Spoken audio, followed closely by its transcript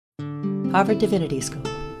Harvard Divinity School.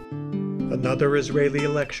 Another Israeli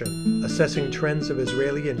election, assessing trends of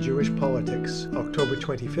Israeli and Jewish politics, October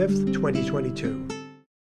 25th, 2022.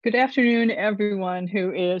 Good afternoon, everyone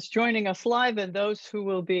who is joining us live and those who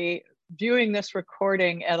will be viewing this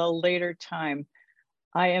recording at a later time.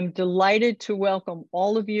 I am delighted to welcome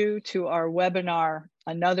all of you to our webinar,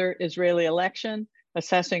 Another Israeli Election,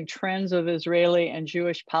 Assessing Trends of Israeli and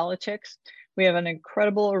Jewish Politics. We have an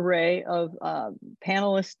incredible array of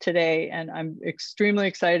panelists today, and I'm extremely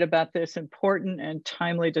excited about this important and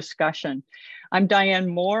timely discussion. I'm Diane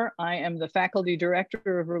Moore. I am the Faculty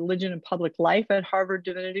Director of Religion and Public Life at Harvard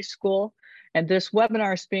Divinity School, and this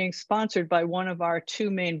webinar is being sponsored by one of our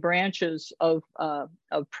two main branches of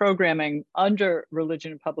programming under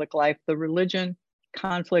Religion and Public Life, the Religion,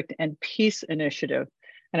 Conflict, and Peace Initiative.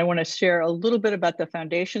 And I want to share a little bit about the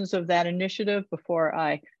foundations of that initiative before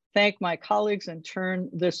I thank my colleagues and turn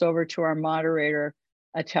this over to our moderator,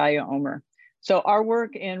 Atalia Omer. So our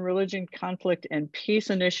work in Religion, Conflict, and Peace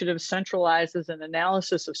Initiative centralizes an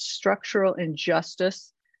analysis of structural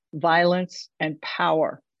injustice, violence, and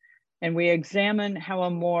power. And we examine how a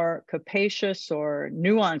more capacious or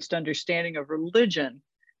nuanced understanding of religion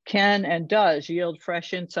can and does yield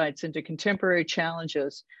fresh insights into contemporary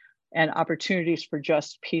challenges and opportunities for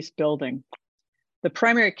just peace building. The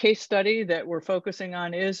primary case study that we're focusing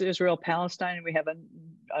on is Israel-Palestine. We have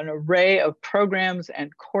an array of programs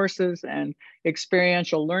and courses and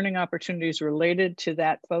experiential learning opportunities related to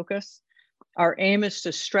that focus. Our aim is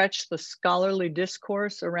to stretch the scholarly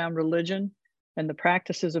discourse around religion and the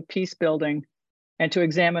practices of peace building, and to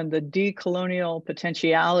examine the decolonial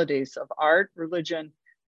potentialities of art, religion,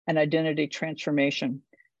 and identity transformation.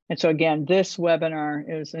 And so again, this webinar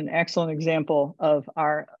is an excellent example of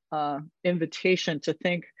our invitation to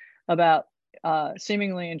think about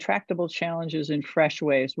seemingly intractable challenges in fresh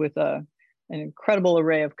ways with an incredible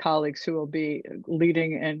array of colleagues who will be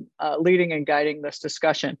leading and guiding this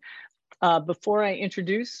discussion. Before I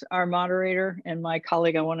introduce our moderator and my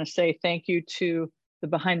colleague, I want to say thank you to the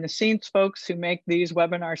behind the scenes folks who make these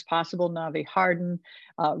webinars possible, Navi Harden,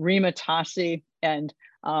 Rima Tassi, and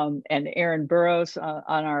Aaron Burrows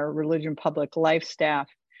on our Religion Public Life staff.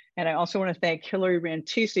 And I also want to thank Hillary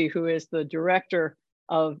Rantisi, who is the director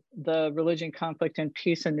of the Religion, Conflict, and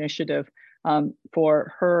Peace Initiative,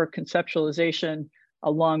 for her conceptualization,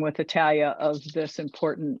 along with Atalia, of this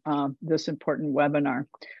important webinar.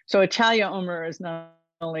 So Atalia Omer is not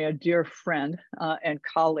only a dear friend and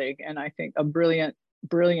colleague, and I think a brilliant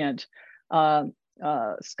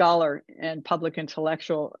scholar and public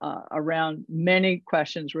intellectual around many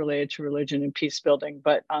questions related to religion and peace building,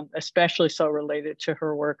 but especially so related to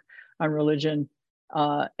her work on religion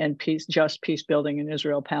and peace, just peace building in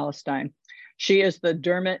Israel-Palestine. She is the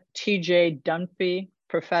Dermot T.J. Dunphy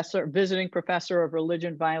visiting professor of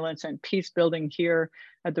religion, violence, and peace building here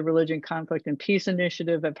at the Religion, Conflict, and Peace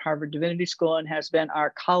Initiative at Harvard Divinity School, and has been our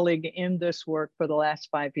colleague in this work for the last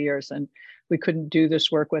 5 years. And we couldn't do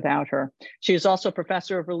this work without her. She is also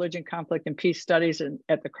professor of religion, conflict, and peace studies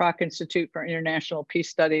at the Kroc Institute for International Peace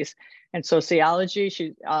Studies and Sociology.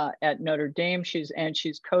 She's at Notre Dame. She's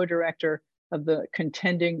co-director of the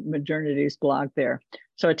Contending Modernities blog there.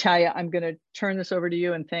 So Atalia, I'm going to turn this over to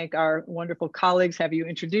you and thank our wonderful colleagues, have you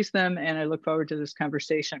introduce them, and I look forward to this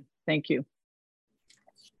conversation. Thank you.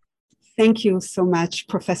 Thank you so much,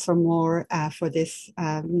 Professor Moore, for this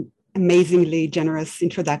amazingly generous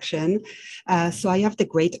introduction. So I have the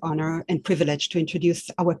great honor and privilege to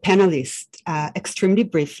introduce our panelists extremely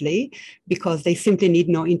briefly, because they simply need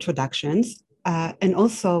no introductions. And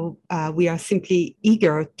also, we are simply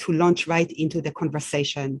eager to launch right into the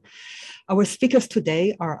conversation. Our speakers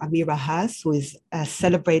today are Amira Haas, who is a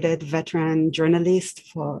celebrated veteran journalist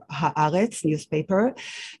for Haaretz newspaper,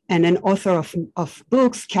 and an author of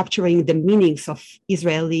books capturing the meanings of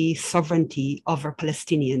Israeli sovereignty over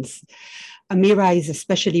Palestinians. Amira is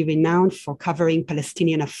especially renowned for covering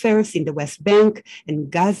Palestinian affairs in the West Bank and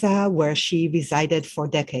Gaza, where she resided for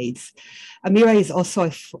decades. Amira is also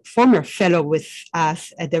a former fellow with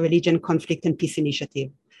us at the Religion, Conflict, and Peace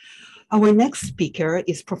Initiative. Our next speaker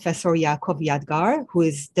is Professor Yaakov Yadgar, who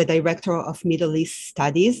is the Director of Middle East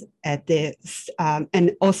Studies at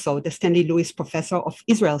and also the Stanley Lewis Professor of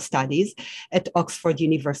Israel Studies at Oxford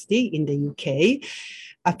University in the UK.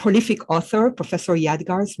 A prolific author, Professor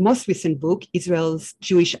Yadgar's most recent book, Israel's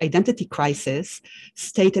Jewish Identity Crisis,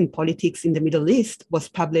 State and Politics in the Middle East, was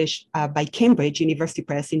published by Cambridge University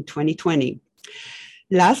Press in 2020.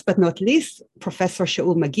 Last but not least, Professor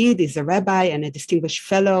Shaul Magid is a rabbi and a distinguished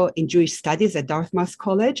fellow in Jewish studies at Dartmouth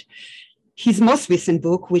College. His most recent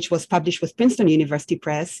book, which was published with Princeton University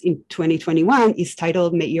Press in 2021, is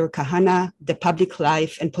titled Meir Kahane, The Public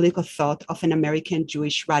Life and Political Thought of an American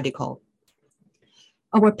Jewish Radical.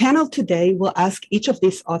 Our panel today will ask each of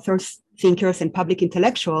these authors, thinkers, and public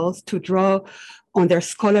intellectuals to draw on their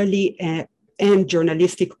scholarly and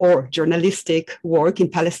journalistic work in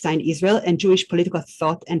Palestine, Israel, and Jewish political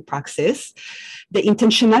thought and praxis. The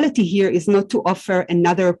intentionality here is not to offer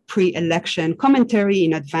another pre-election commentary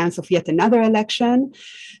in advance of yet another election,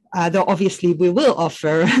 though obviously we will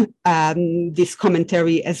offer this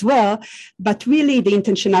commentary as well. But really the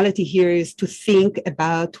intentionality here is to think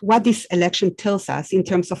about what this election tells us in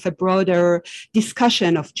terms of a broader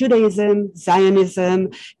discussion of Judaism, Zionism,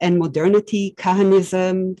 and modernity,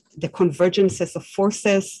 Kahanism, the convergences of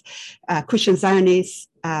forces, Christian Zionists,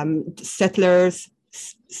 settlers,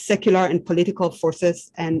 secular and political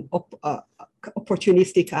forces, and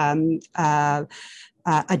opportunistic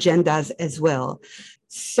agendas as well.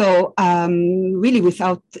 So really,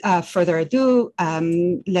 without further ado,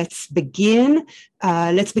 let's begin.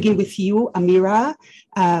 Let's begin with you, Amira.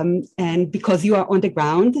 And because you are on the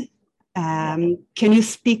ground, can you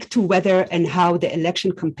speak to whether and how the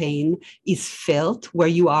election campaign is felt where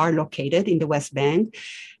you are located in the West Bank?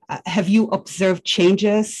 Have you observed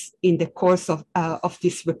changes in the course of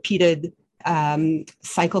these repeated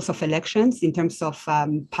cycles of elections in terms of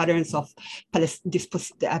patterns of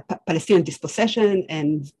Palestinian dispossession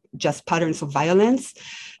and just patterns of violence?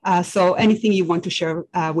 So anything you want to share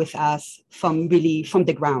with us from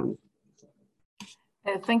the ground?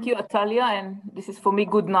 Thank you, Atalia, and this is for me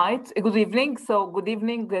good night, good evening. So good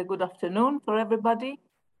evening, good afternoon for everybody.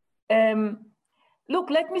 Look,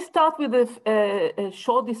 let me start with a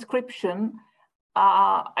short description.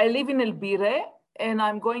 I live in El Bire, and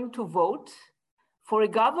I'm going to vote for a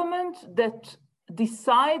government that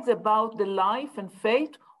decides about the life and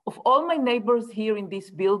fate of all my neighbors here in this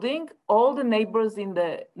building, all the neighbors in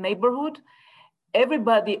the neighborhood,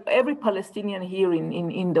 everybody, every Palestinian here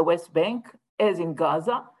in the West Bank, as in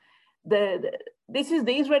Gaza. This is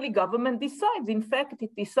the Israeli government decides. In fact,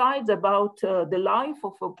 it decides about the life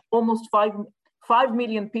of almost 5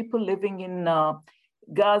 million people living in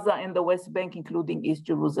Gaza and the West Bank, including East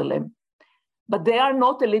Jerusalem. But they are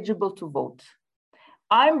not eligible to vote.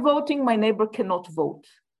 I'm voting, my neighbor cannot vote.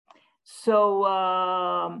 So,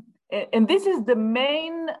 and this is the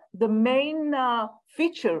main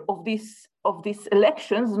feature of these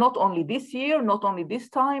elections, not only this year, not only this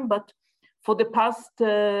time, but for the past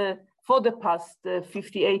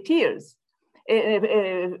 58 years,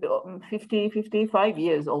 55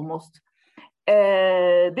 years almost.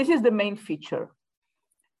 This is the main feature.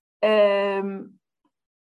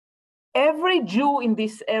 Every Jew in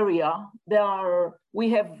this area, we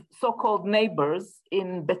have so-called neighbors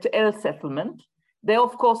in Bet El settlement. They,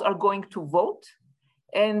 of course, are going to vote.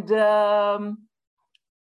 And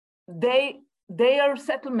their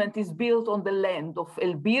settlement is built on the land of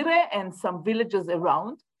El Bire and some villages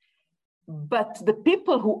around. But the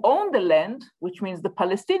people who own the land, which means the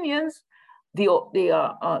Palestinians, the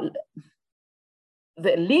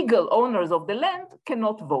legal owners of the land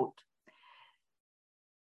cannot vote.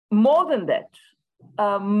 More than that,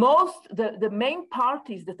 the main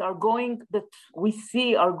parties that we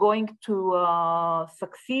see are going to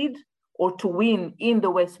succeed or to win in the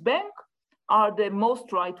West Bank are the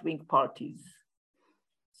most right-wing parties.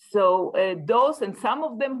 So those, and some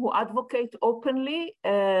of them who advocate openly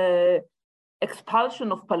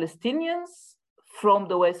expulsion of Palestinians from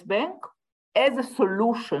the West Bank as a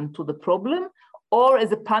solution to the problem, or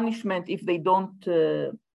as a punishment if they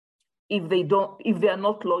are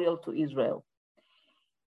not loyal to Israel.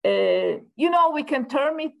 We can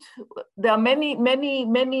term it. There are many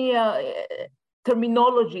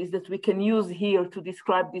terminologies that we can use here to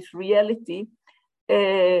describe this reality,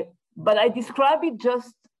 but I describe it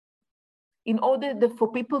just in order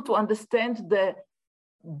for people to understand the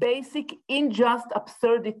basic unjust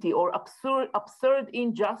absurdity or absurd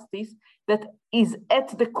injustice that is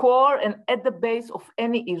at the core and at the base of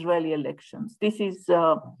any Israeli elections. This is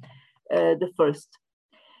the first.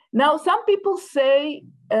 Now, some people say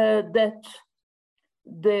that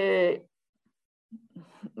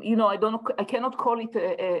I cannot call it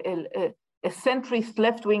a centrist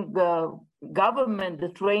left-wing government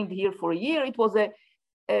that reigned here for a year. It was a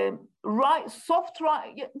soft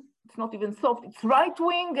right. It's not even soft. It's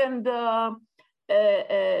right-wing and a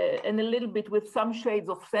little bit with some shades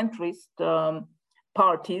of centrist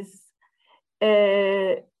parties.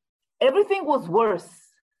 Everything was worse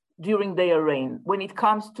during their reign when it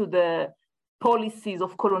comes to the policies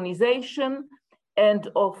of colonization and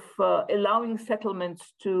of allowing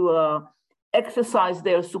settlements to exercise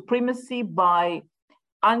their supremacy by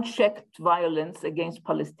unchecked violence against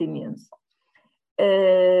Palestinians.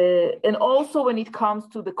 And also when it comes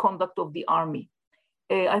to the conduct of the army.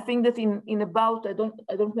 I think that in about, I don't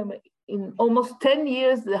remember, in almost 10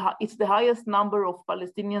 years, it's the highest number of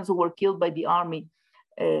Palestinians who were killed by the army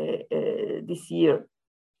this year.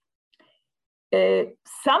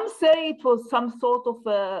 Some say it was some sort of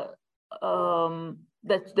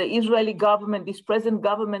that the Israeli government, this present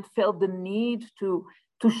government, felt the need to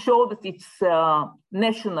show that it's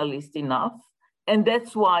nationalist enough, and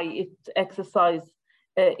that's why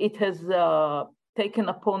it has taken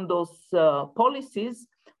upon those policies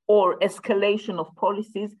or escalation of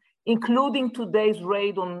policies, including today's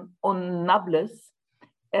raid on Nablus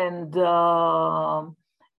and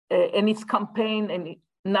its campaign. And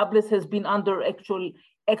Nablus has been under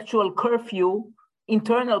actual curfew,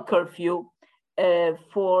 internal curfew,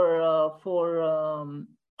 for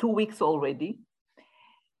 2 weeks already.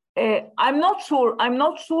 I'm not sure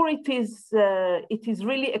it is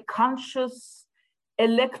really a conscious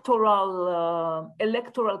electoral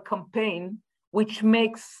campaign which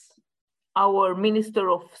makes our Minister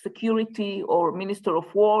of Security or Minister of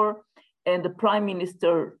War and the Prime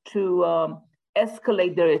Minister to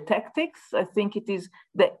escalate their tactics. I think it is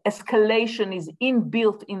the escalation is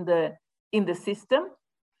inbuilt in the system.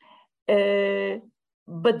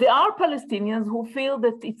 But there are Palestinians who feel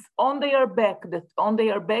that it's on their back, and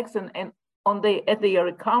at their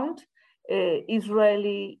account,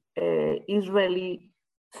 Israeli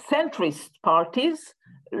centrist parties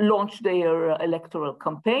launch their electoral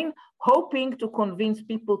campaign, hoping to convince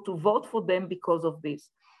people to vote for them because of this.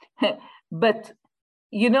 But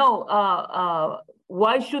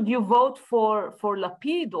why should you vote for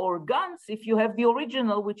Lapid or Gantz if you have the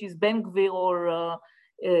original, which is Ben Gvir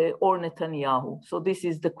or Netanyahu? So this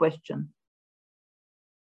is the question.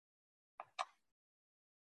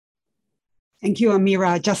 Thank you,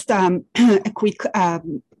 Amira. Just a quick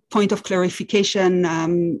point of clarification.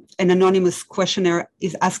 An anonymous questioner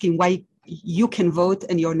is asking why you can vote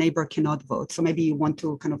and your neighbor cannot vote. So maybe you want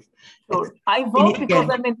to kind of... Sure. I vote because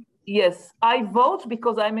I vote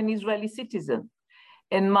because I'm an Israeli citizen.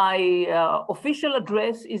 And my official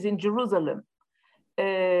address is in Jerusalem.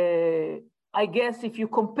 I guess if you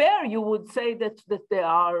compare, you would say that there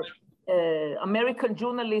are American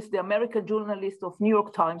journalists, the American journalists of New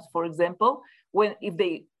York Times, for example, if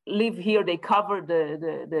they live here, they cover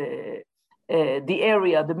the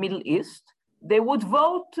area, the Middle East. They would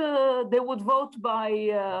vote.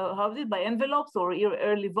 By envelopes or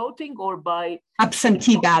early voting or by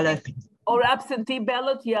absentee ballot. Or absentee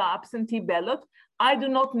ballot, yeah, absentee ballot. I do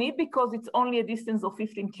not need, because it's only a distance of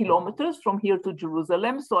 15 kilometers from here to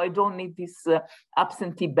Jerusalem, so I don't need this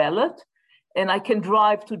absentee ballot. And I can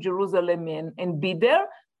drive to Jerusalem and be there.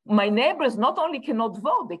 My neighbors not only cannot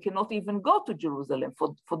vote, they cannot even go to Jerusalem.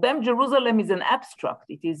 For them, Jerusalem is an abstract.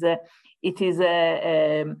 It is a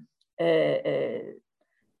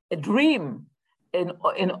dream,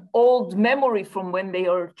 an old memory from when they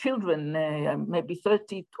are children, maybe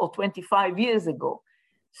 30 or 25 years ago.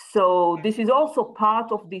 So this is also part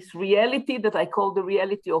of this reality that I call the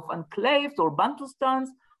reality of enclaves or Bantustans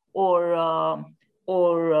or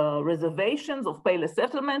reservations of Pale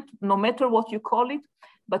settlement, no matter what you call it.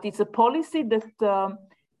 But it's a policy that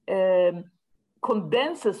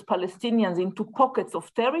condenses Palestinians into pockets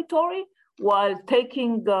of territory while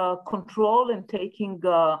taking control and taking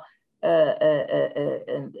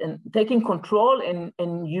control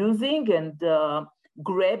and using and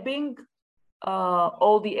grabbing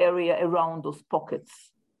all the area around those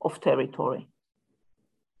pockets of territory.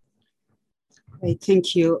 Great,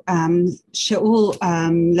 thank you. Shaul,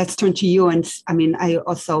 let's turn to you. And I mean, I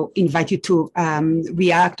also invite you to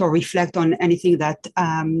react or reflect on anything that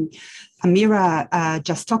Amira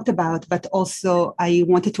just talked about, but also I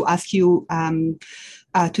wanted to ask you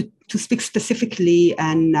to speak specifically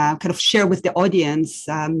and kind of share with the audience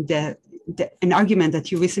an argument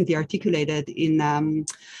that you recently articulated in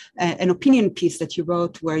an opinion piece that you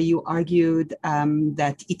wrote, where you argued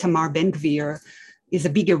that Itamar Ben-Gvir is a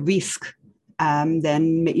bigger risk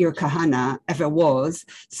than Meir Kahane ever was.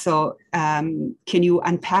 So can you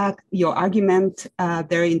unpack your argument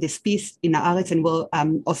there in this piece in Haaretz, and we'll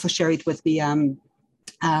also share it with the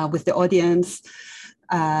audience,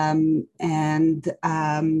 and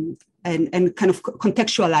kind of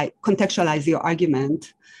contextualize your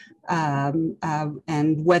argument,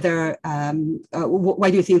 and whether why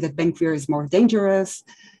do you think that Ben-Gvir is more dangerous,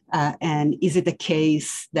 and is it the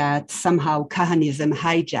case that somehow Kahanism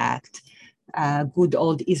hijacked good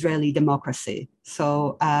old Israeli democracy.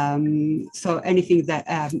 So, so anything that,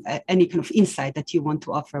 any kind of insight that you want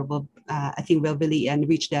to offer will, I think, will really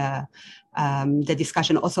enrich the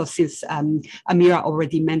discussion. Also, since Amira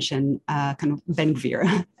already mentioned kind of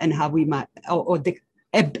Ben-Gvir and how we might, or the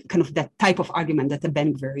kind of that type of argument that the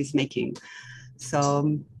Ben-Gvir is making.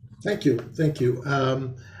 So, thank you.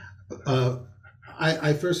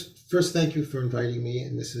 I first thank you for inviting me,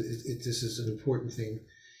 and this is an important thing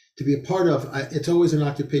to be a part of. It's always an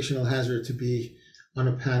occupational hazard to be on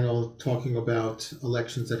a panel talking about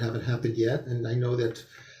elections that haven't happened yet, and I know that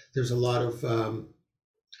there's a lot of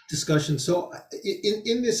discussion. So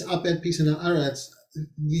in this op-ed piece in Haaretz,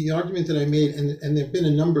 the argument that I made, and there have been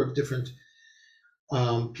a number of different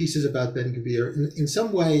pieces about Ben-Gvir. In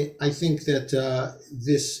some way, I think that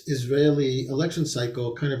this Israeli election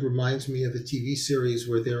cycle kind of reminds me of a TV series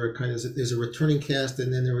where there's a returning cast,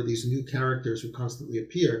 and then there are these new characters who constantly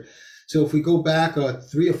appear. So if we go back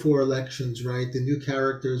 3 or 4 elections, right, the new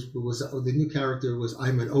character was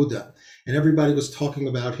Ayman Odeh, and everybody was talking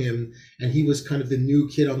about him, and he was kind of the new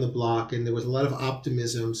kid on the block, and there was a lot of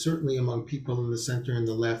optimism, certainly among people in the center and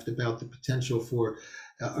the left, about the potential for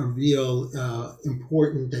a real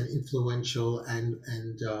important and influential and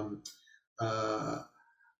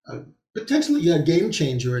potentially a game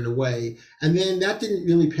changer in a way. And then that didn't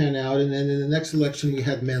really pan out. And then in the next election, we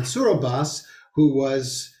had Mansour Abbas, who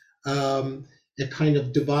was a kind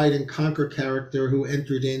of divide and conquer character who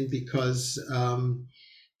entered in because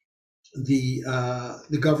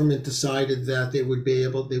the government decided that they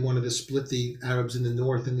wanted to split the Arabs in the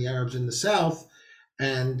north and the Arabs in the south,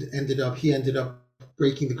 and he ended up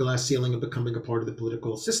breaking the glass ceiling and becoming a part of the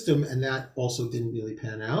political system, and that also didn't really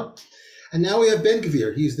pan out. And now we have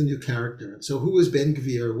Ben-Gvir. He's the new character. So who is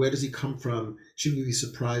Ben-Gvir? Where does he come from? Should we be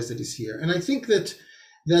surprised that he's here? And I think that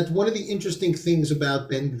one of the interesting things about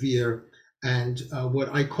Ben-Gvir and what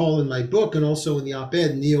I call in my book and also in the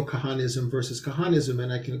op-ed, neo-Kahanism versus Kahanism,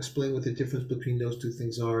 and I can explain what the difference between those two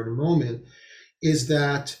things are in a moment, is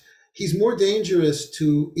that he's more dangerous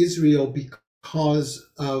to Israel because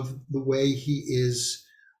of the way he is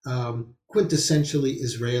quintessentially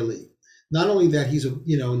Israeli. Not only that he's a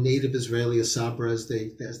native Israeli, a Sabra, as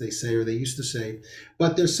they say, or they used to say,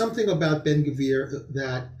 but there's something about Ben-Gvir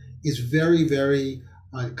that is very, very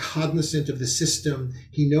cognizant of the system.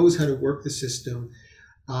 He knows how to work the system.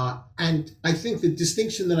 And I think the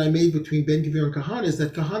distinction that I made between Ben-Gvir and Kahane is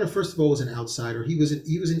that Kahane, first of all, was an outsider. He was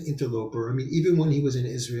an interloper. I mean, even when he was in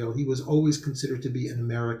Israel, he was always considered to be an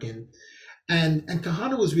American. And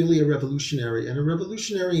Kahane was really a revolutionary, and a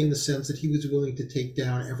revolutionary in the sense that he was willing to take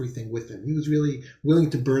down everything with him. He was really willing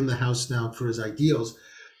to burn the house down for his ideals.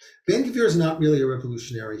 Ben-Gvir is not really a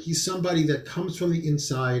revolutionary. He's somebody that comes from the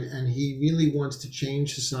inside, and he really wants to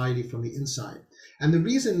change society from the inside. And the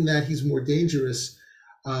reason that he's more dangerous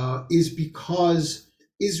is because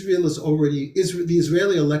the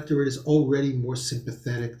Israeli electorate is already more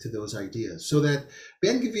sympathetic to those ideas. So that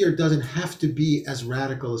Ben-Gvir doesn't have to be as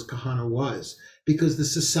radical as Kahane was, because the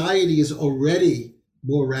society is already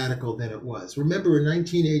more radical than it was. Remember, in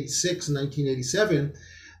 1986 and 1987,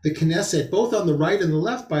 the Knesset, both on the right and the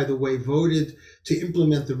left, by the way, voted to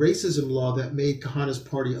implement the racism law that made Kahane's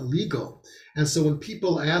party illegal. And so when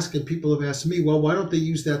people ask, and people have asked me, well, why don't they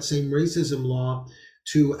use that same racism law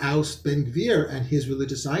to oust Ben-Gvir and his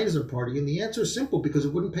religious Zionism party? And the answer is simple, because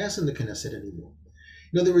it wouldn't pass in the Knesset anymore.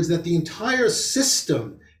 In other words, that the entire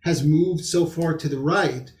system has moved so far to the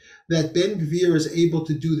right that Ben-Gvir is able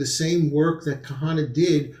to do the same work that Kahane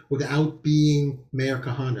did without being Meir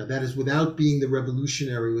Kahane. That is, without being the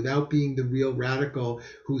revolutionary, without being the real radical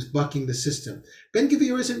who's bucking the system.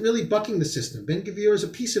 Ben-Gvir isn't really bucking the system. Ben-Gvir is a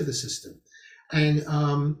piece of the system. And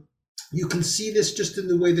you can see this just in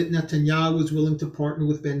the way that Netanyahu was willing to partner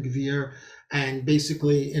with Ben-Gvir, and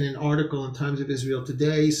basically in an article in Times of Israel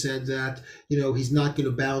Today said that, he's not going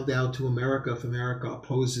to bow down to America if America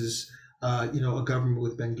opposes a government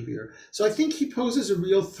with Ben-Gvir. So I think he poses a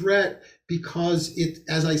real threat because it,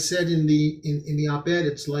 as I said in the op-ed,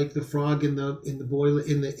 it's like the frog in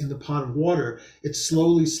the pot of water. It's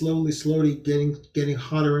slowly getting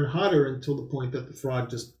hotter and hotter until the point that the frog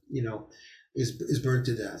just is burned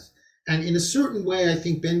to death. And in a certain way, I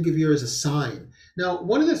think Ben-Gvir is a sign. Now,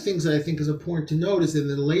 one of the things that I think is important to note is that in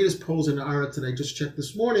the latest polls in Haaretz that I just checked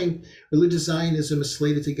this morning, religious Zionism is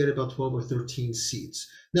slated to get about 12 or 13 seats.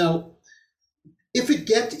 Now, if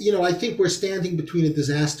it I think we're standing between a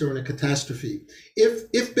disaster and a catastrophe.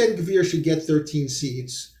 If Ben-Gvir should get 13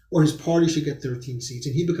 seats, or his party should get 13 seats,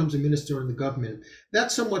 and he becomes a minister in the government,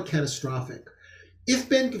 that's somewhat catastrophic. If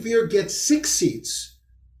Ben-Gvir gets 6 seats,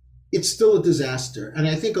 it's still a disaster. And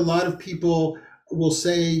I think a lot of people will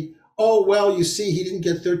say, oh, well, you see, he didn't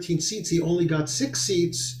get 13 seats. He only got 6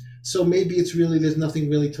 seats. So maybe it's really, there's nothing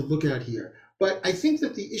really to look at here. But I think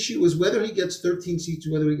that the issue is whether he gets 13 seats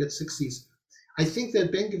or whether he gets 6 seats. I think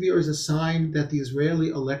that Ben-Gvir is a sign that the Israeli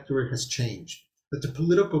electorate has changed, that the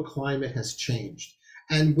political climate has changed.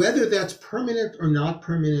 And whether that's permanent or not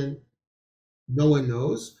permanent, no one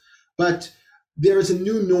knows. But there is a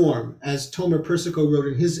new norm, as Tomer Persico wrote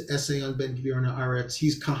in his essay on Ben-Gvir on Haaretz.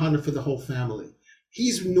 He's kahana for the whole family.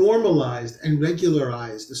 He's normalized and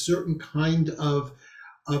regularized a certain kind of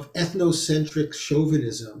ethnocentric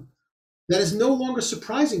chauvinism that is no longer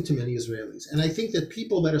surprising to many Israelis. And I think that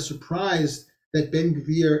people that are surprised that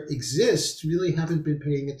Ben-Gvir exists really haven't been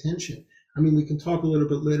paying attention. I mean, we can talk a little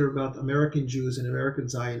bit later about American Jews and American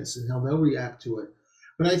Zionists and how they'll react to it.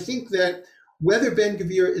 But I think that whether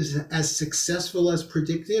Ben-Gvir is as successful as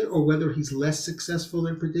predicted or whether he's less successful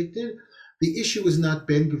than predicted, the issue is not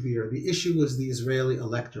Ben-Gvir. The issue is the Israeli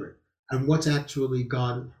electorate and what's actually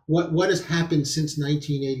gone, what has happened since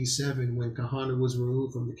 1987 when Kahana was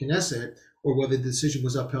removed from the Knesset, or whether the decision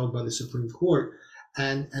was upheld by the Supreme Court,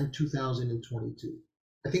 and 2022.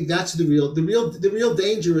 I think that's the real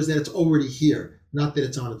danger is that it's already here, not that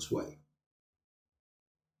it's on its way.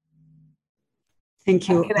 Thank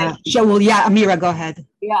you. Shaul, yeah, Amira, go ahead.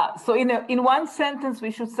 Yeah, so in one sentence,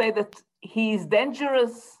 we should say that he is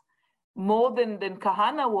dangerous more than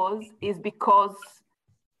Kahana was, is because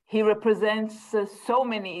he represents so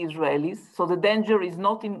many Israelis. So the danger is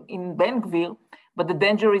not in Ben-Gvir, but the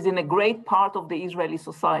danger is in a great part of the Israeli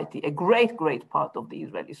society, a great part of the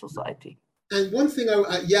Israeli society. And one thing,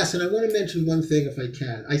 yes, and I want to mention one thing if I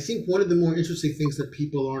can. I think one of the more interesting things that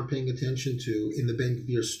people aren't paying attention to in the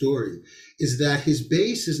Ben-Gvir story is that his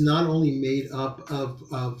base is not only made up of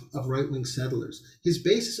right-wing settlers. His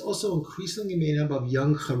base is also increasingly made up of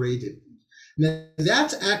young Haredim. Now,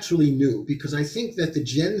 that's actually new, because I think that the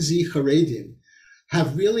Gen Z Haredim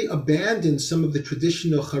have really abandoned some of the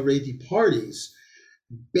traditional Haredi parties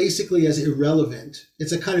basically as irrelevant.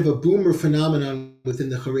 It's a kind of a boomer phenomenon within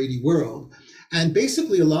the Haredi world. And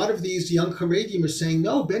basically a lot of these young Haredim are saying,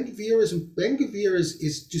 no, Ben-Gvir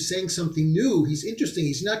is just saying something new. He's interesting.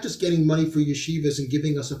 He's not just getting money for yeshivas and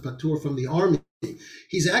giving us a patur from the army.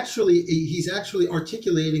 He's actually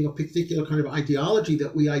articulating a particular kind of ideology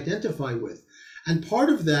that we identify with. And part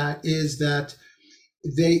of that is that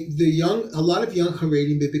a lot of young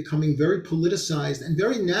Haredim, they're becoming very politicized and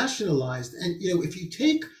very nationalized. And, if you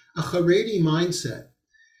take a Haredi mindset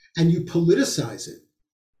and you politicize it,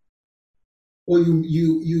 or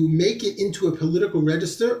you make it into a political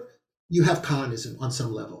register, you have Kahanism on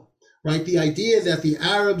some level, right? The idea that the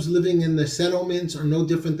Arabs living in the settlements are no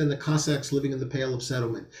different than the Cossacks living in the Pale of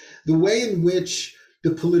Settlement. The way in which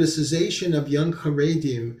the politicization of young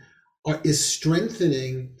Haredim is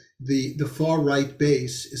strengthening the far right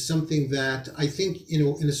base is something that I think,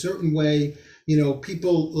 in a certain way,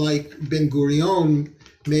 people like Ben Gurion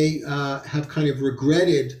may have kind of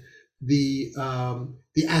regretted the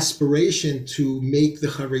aspiration to make the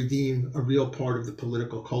Haredim a real part of the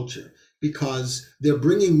political culture, because they're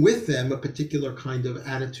bringing with them a particular kind of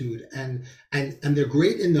attitude, and they're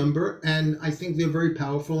great in number, and I think they're very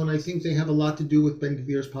powerful, and I think they have a lot to do with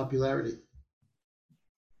Ben-Gvir's popularity.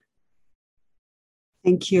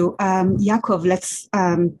 Thank you. Yaakov, let's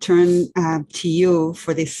turn to you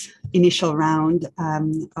for this initial round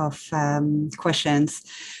of questions.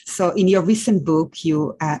 So in your recent book,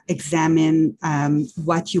 you examine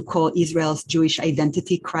what you call Israel's Jewish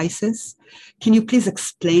identity crisis. Can you please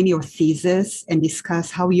explain your thesis and discuss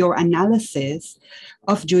how your analysis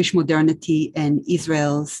of Jewish modernity and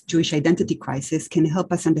Israel's Jewish identity crisis can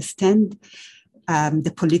help us understand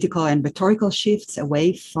the political and rhetorical shifts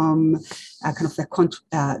away from kind of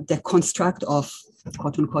the construct of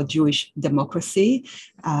quote-unquote Jewish democracy,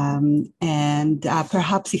 and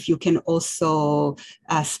perhaps if you can also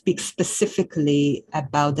speak specifically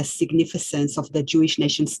about the significance of the Jewish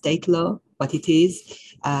nation-state law, what it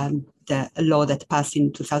is, the law that passed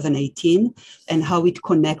in 2018, and how it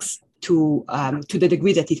connects to the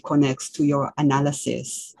degree that it connects to your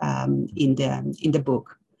analysis in the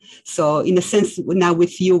book. So in a sense, now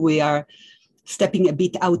with you, we are stepping a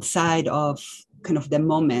bit outside of kind of the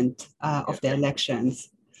moment of the elections.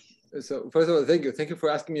 So first of all, thank you. Thank you for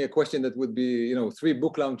asking me a question that would be, 3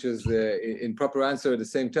 book launches in proper answer at the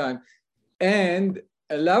same time. And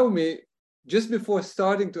allow me, just before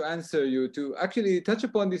starting to answer you, to actually touch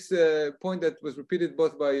upon this point that was repeated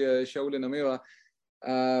both by Shaul and Amira,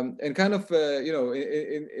 and kind of,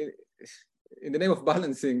 in the name of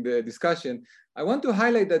balancing the discussion, I want to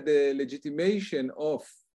highlight that the legitimation of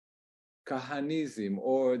Kahanism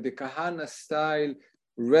or the Kahana style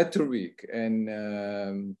rhetoric and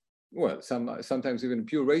well, sometimes even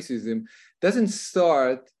pure racism, doesn't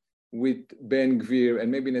start with Ben Gvir and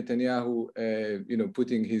maybe Netanyahu,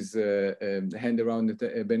 putting his hand around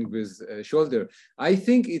Ben Gvir's shoulder. I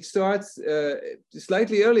think it starts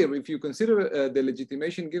slightly earlier. If you consider the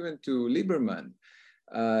legitimation given to Lieberman,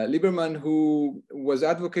 Lieberman, who was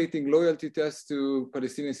advocating loyalty tests to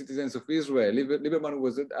Palestinian citizens of Israel, Lieberman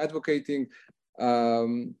was advocating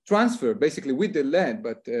transfer, basically with the land,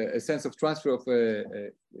 but a sense of transfer of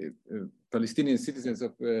Palestinian citizens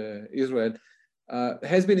of Israel,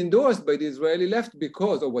 has been endorsed by the Israeli left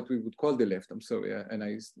because of what we would call the left. I'm sorry, and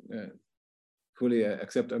I fully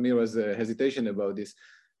accept Amira's hesitation about this.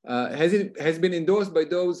 Has been endorsed by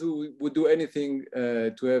those who would do anything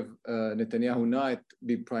to have Netanyahu not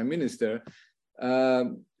be prime minister,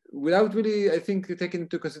 without really, I think, taking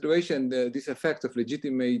into consideration this effect of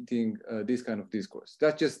legitimating this kind of discourse.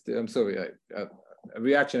 That's just, I'm sorry, a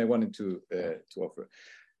reaction I wanted to offer.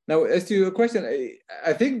 Now, as to your question,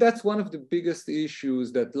 I think that's one of the biggest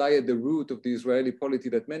issues that lie at the root of the Israeli polity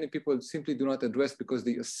that many people simply do not address because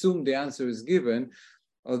they assume the answer is given.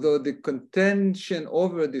 Although the contention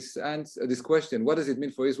over this question, what does it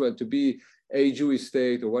mean for Israel to be a Jewish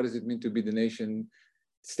state, or what does it mean to be the nation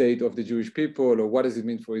state of the Jewish people, or what does it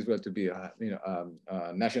mean for Israel to be a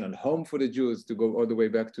national home for the Jews, to go all the way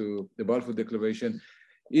back to the Balfour Declaration,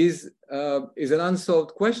 is an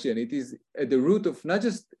unsolved question. It is at the root of not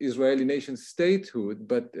just Israeli nation statehood,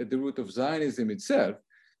 but at the root of Zionism itself.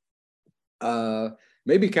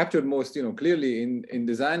 Maybe captured most clearly in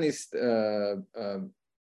the Zionist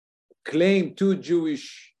claim to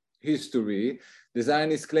Jewish history, the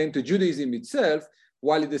Zionist claim to Judaism itself,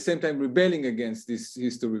 while at the same time rebelling against this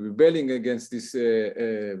history, rebelling against this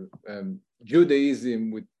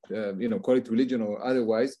Judaism with, call it religion or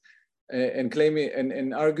otherwise, and claiming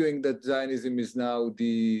and arguing that Zionism is now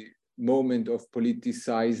the moment of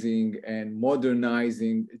politicizing and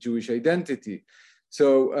modernizing Jewish identity.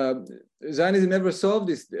 So Zionism never solved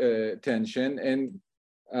this tension, and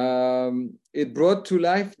it brought to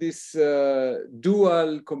life this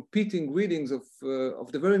dual competing readings of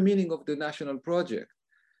the very meaning of the national project.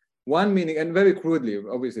 One meaning, and very crudely,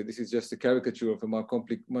 obviously, this is just a caricature of a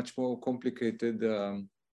much more complicated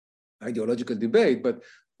ideological debate, but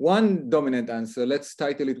one dominant answer, let's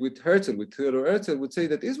title it with Herzl, with Theodor Herzl, would say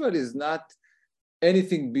that Israel is not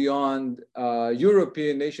anything beyond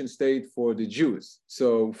European nation state for the Jews.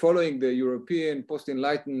 So following the European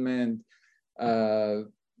post-Enlightenment,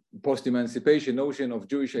 post-emancipation notion of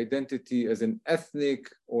Jewish identity as an ethnic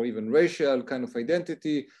or even racial kind of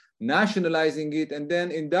identity, nationalizing it, and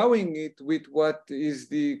then endowing it with what is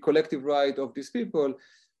the collective right of these people,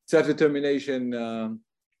 self-determination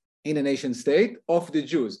in a nation state of the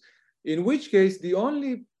Jews. In which case, the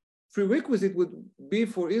only prerequisite would be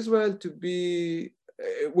for Israel to be,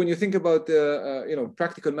 when you think about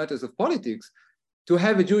practical matters of politics, to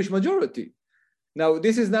have a Jewish majority. Now,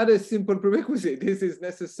 this is not a simple prerequisite. This is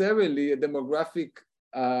necessarily a demographic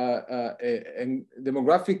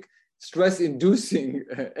stress-inducing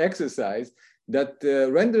exercise that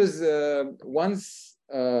renders one's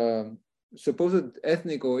supposed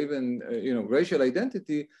ethnic or even racial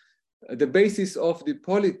identity the basis of the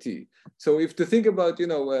polity. So if to think about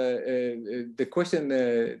the question,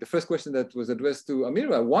 the first question that was addressed to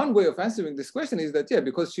Amira, one way of answering this question is that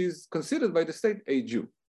because she's considered by the state a Jew,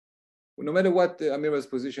 no matter what Amira's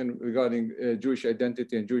position regarding Jewish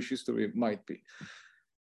identity and Jewish history might be.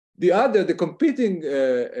 The competing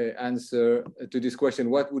answer to this question,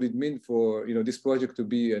 what would it mean for this project to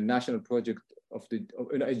be a national project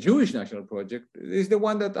a Jewish national project, is the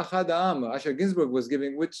one that Ahad Ha'am, Asher Ginsburg, was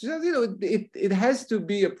giving, which it has to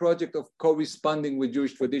be a project of corresponding with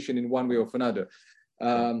Jewish tradition in one way or another.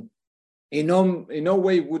 In no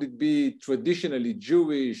way would it be traditionally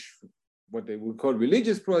Jewish, what they would call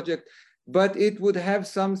religious project, but it would have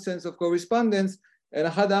some sense of correspondence. And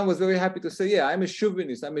Ahad Ha'am was very happy to say, I'm a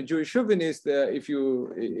chauvinist, I'm a Jewish chauvinist. If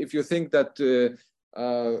you think that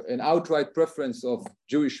an outright preference of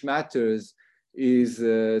Jewish matters is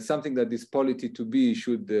something that this polity to be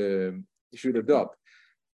should adopt.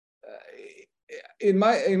 In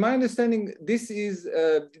my understanding, this is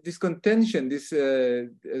this contention, this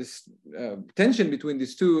tension between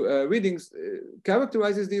these two readings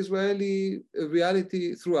characterizes the Israeli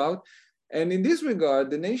reality throughout. And in this regard,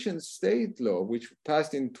 the nation-state law, which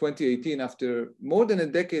passed in 2018 after more than a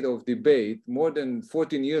decade of debate, more than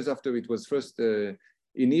 14 years after it was first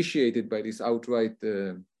initiated by this outright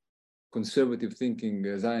conservative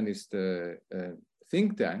thinking Zionist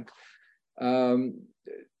think tank,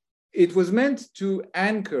 it was meant to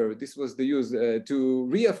anchor, this was the use, to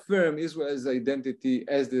reaffirm Israel's identity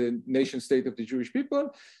as the nation state of the Jewish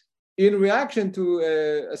people, in reaction to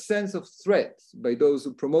a sense of threat by those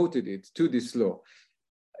who promoted it to this law.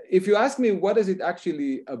 If you ask me what is it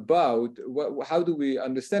actually about, how do we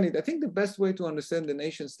understand it? I think the best way to understand the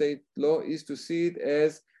nation-state law is to see it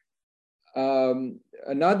as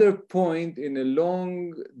another point in a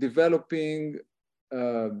long developing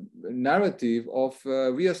narrative of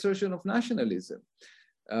reassertion of nationalism.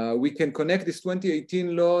 We can connect this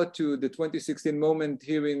 2018 law to the 2016 moment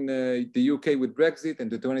here in the UK with Brexit,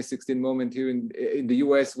 and the 2016 moment here in the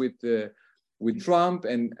US with Trump,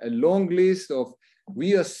 and a long list of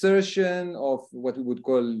reassertion of what we would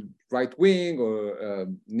call right-wing or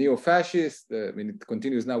neo-fascist. I mean, it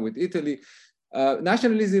continues now with Italy.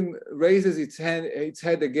 Nationalism raises its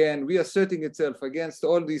head again, reasserting itself against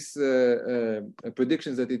all these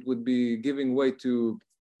predictions that it would be giving way to,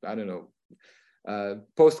 I don't know,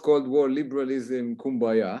 post-Cold War liberalism,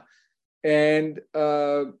 kumbaya. And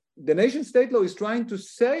the nation-state law is trying to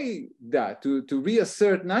say that, to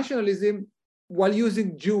reassert nationalism while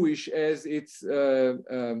using Jewish as its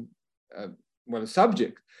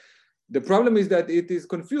subject. The problem is that it is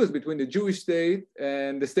confused between the Jewish state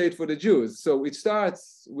and the state for the Jews. So it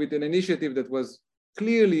starts with an initiative that was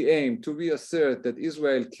clearly aimed to reassert that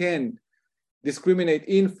Israel can discriminate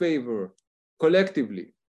in favor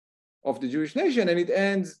collectively of the Jewish nation, and it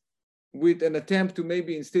ends with an attempt to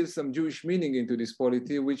maybe instill some Jewish meaning into this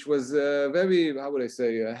polity, which was very, how would I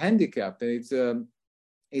say, handicapped. And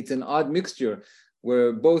it's an odd mixture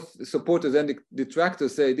where both supporters and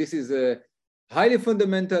detractors say this is a highly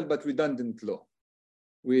fundamental but redundant law.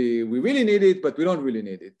 We really need it, but we don't really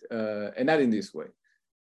need it, and not in this way.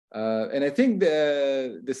 And I think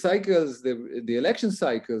the cycles, the election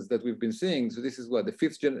cycles that we've been seeing, so this is what, the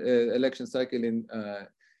fifth election cycle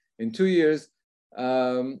in 2 years,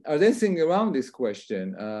 are dancing around this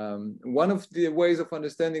question. One of the ways of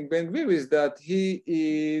understanding Ben-Gvir is that he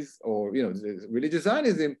is, or religious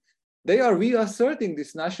Zionism, they are reasserting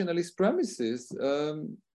these nationalist premises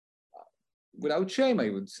without shame, I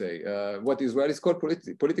would say. What Israelis call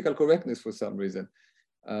political correctness for some reason.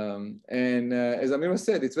 And as Amira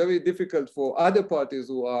said, it's very difficult for other parties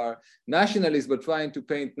who are nationalists but trying to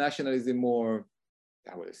paint nationalism more,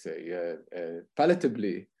 how would I say,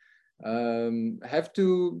 palatably, have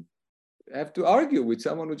to argue with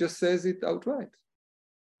someone who just says it outright.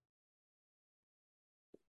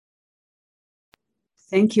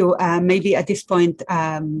 Thank you. Maybe at this point,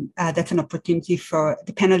 that's an opportunity for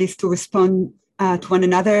the panelists to respond to one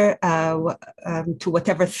another, to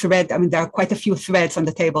whatever thread. I mean, there are quite a few threads on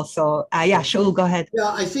the table. So yeah, Shaul, go ahead.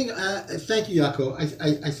 Yeah, I think, thank you, Yaakov.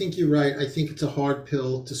 I think you're right. I think it's a hard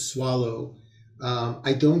pill to swallow.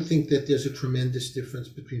 I don't think that there's a tremendous difference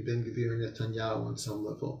between Ben-Gvir and Netanyahu on some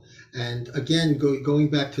level. And again, going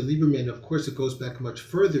back to Lieberman, of course, it goes back much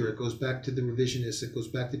further. It goes back to the revisionists. It goes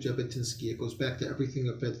back to Jabotinsky. It goes back to everything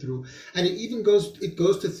I've read through. And it even goes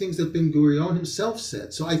to things that Ben-Gurion himself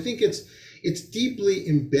said. So I think it's deeply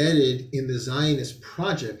embedded in the Zionist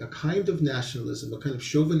project, a kind of nationalism, a kind of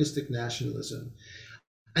chauvinistic nationalism.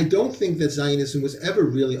 I don't think that Zionism was ever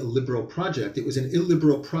really a liberal project. It was an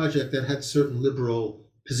illiberal project that had certain liberal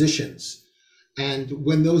positions. And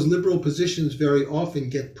when those liberal positions very often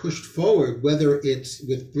get pushed forward, whether it's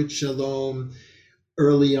with Brit Shalom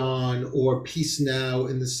early on or Peace Now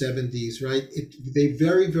in the 70s, right, they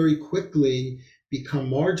very, very quickly become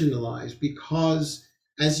marginalized because,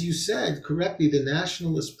 as you said correctly, the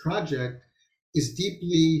nationalist project is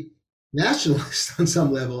deeply nationalist on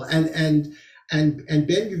some level. And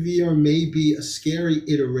Ben-Gvir may be a scary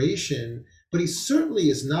iteration, but he certainly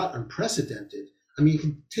is not unprecedented. I mean, you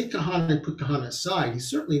can take Kahana and put Kahana aside. He's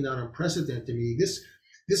certainly not unprecedented. I mean,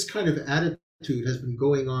 this kind of attitude has been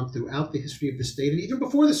going on throughout the history of the state and even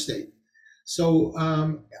before the state. So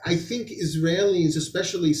I think Israelis,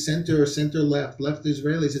 especially center-left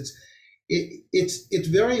Israelis, it's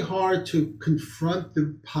very hard to confront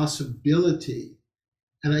the possibility,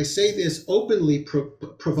 and I say this openly,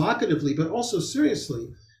 provocatively, but also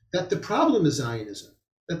seriously, that the problem is Zionism,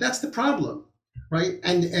 that's the problem, right?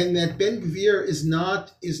 And that Ben-Gvir is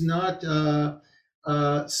not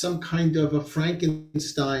some kind of a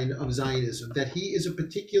Frankenstein of Zionism, that he is a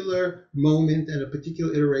particular moment and a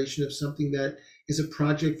particular iteration of something that is a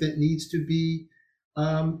project that needs to be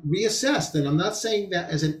reassessed. And I'm not saying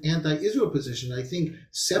that as an anti-Israel position. I think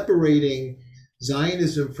separating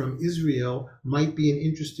Zionism from Israel might be an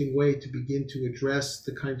interesting way to begin to address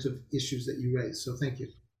the kinds of issues that you raised. So thank you.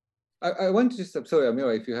 I want to just, I'm sorry,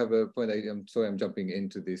 Amira, if you have a point, I'm sorry I'm jumping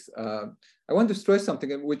into this. I want to stress something,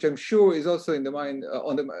 which I'm sure is also in the mind,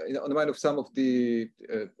 on the mind of some of the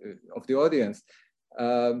audience.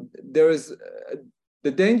 There is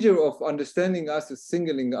the danger of understanding us as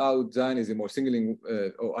singling out Zionism or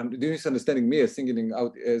misunderstanding me as singling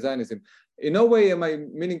out Zionism. In no way am I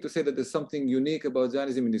meaning to say that there's something unique about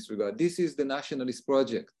Zionism in this regard. This is the nationalist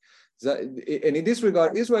project. And in this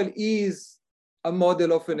regard, Israel is a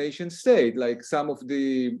model of a nation state, like some of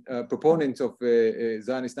the proponents of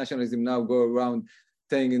Zionist nationalism now go around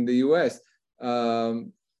saying in the US.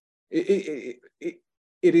 It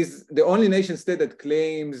is the only nation state that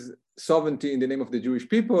claims sovereignty in the name of the Jewish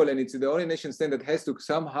people, and it's the only nation state that has to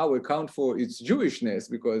somehow account for its Jewishness,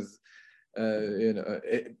 because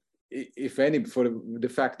if any, for the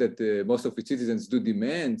fact that most of its citizens do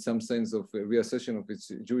demand some sense of reassertion of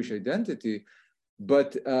its Jewish identity.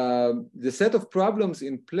 But the set of problems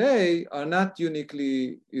in play are not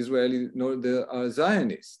uniquely Israeli, nor they are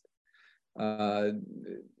Zionist.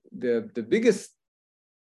 The biggest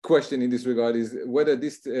question in this regard is whether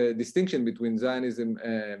this distinction between Zionism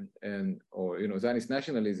or Zionist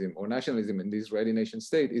nationalism or nationalism in the Israeli nation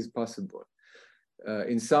state is possible.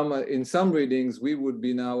 In some readings, we would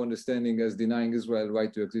be now understanding as denying Israel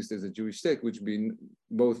right to exist as a Jewish state, which would be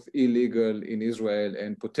both illegal in Israel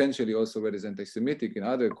and potentially also read as anti-Semitic in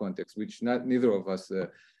other contexts, which neither of us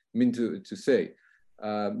mean to say.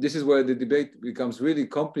 This is where the debate becomes really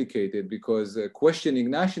complicated, because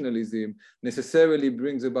questioning nationalism necessarily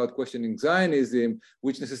brings about questioning Zionism,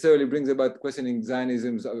 which necessarily brings about questioning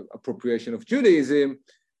Zionism's appropriation of Judaism,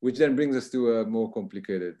 which then brings us to a more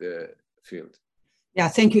complicated field. Yeah,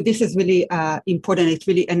 thank you. This is really important. It's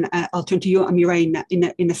really, and I'll turn to you, Amira,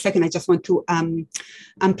 in a second. I just want to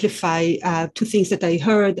amplify two things that I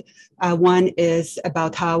heard. One is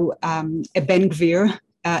about how a Ben Gvir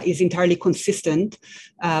is entirely consistent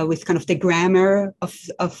with kind of the grammar of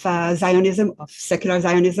Zionism, of secular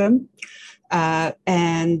Zionism.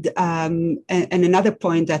 And another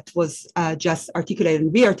point that was just articulated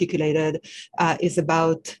and re-articulated is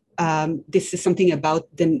about this is something about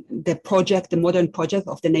the project, the modern project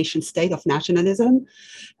of the nation state, of nationalism.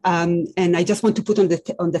 And I just want to put on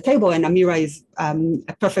the table, and Amira is a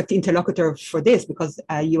perfect interlocutor for this, because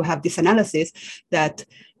you have this analysis that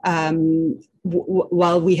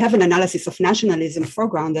while we have an analysis of nationalism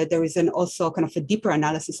foregrounded, there is also kind of a deeper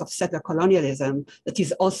analysis of settler colonialism that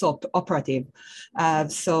is also operative.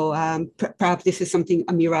 So perhaps this is something,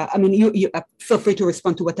 Amira, I mean, you feel free to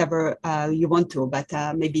respond to whatever you want to, but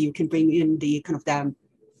maybe you can bring in the kind of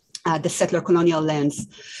the settler colonial lens.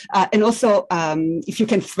 And also, if you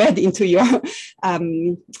can thread into your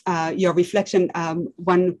reflection,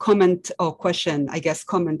 one comment or question, I guess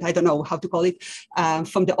comment, I don't know how to call it,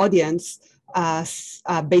 from the audience,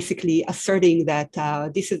 basically asserting that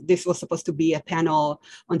this was supposed to be a panel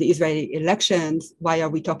on the Israeli elections. Why are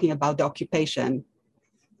we talking about the occupation?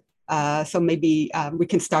 So maybe we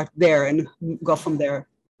can start there and go from there.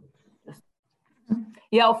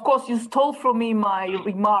 Yeah, of course, you stole from me my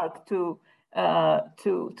remark to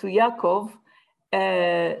Yaakov,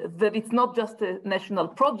 that it's not just a national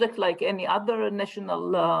project like any other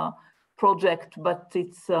national project, but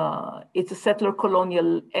it's a settler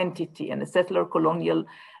colonial entity and a settler colonial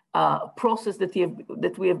process that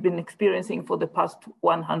we have been experiencing for the past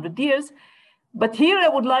 100 years. But here I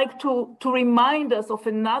would like to remind us of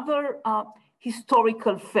another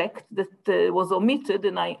historical fact that was omitted,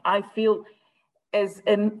 and I feel as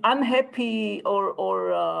an unhappy or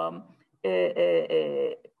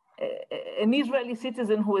an Israeli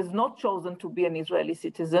citizen who has not chosen to be an Israeli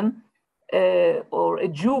citizen, or a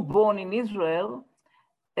Jew born in Israel,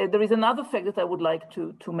 there is another fact that I would like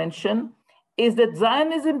to mention, is that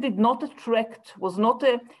Zionism was not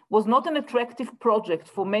an attractive project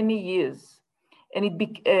for many years, and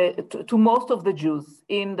to most of the Jews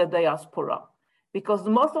in the diaspora, because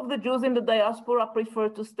most of the Jews in the diaspora prefer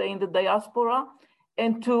to stay in the diaspora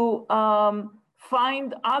and to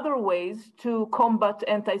find other ways to combat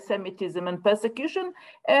anti-Semitism and persecution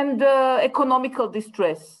and economical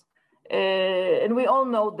distress. And we all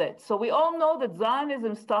know that. So we all know that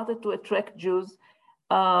Zionism started to attract Jews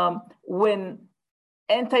when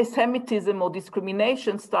anti-Semitism or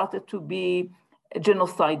discrimination started to be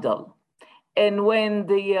genocidal. And when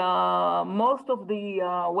most of the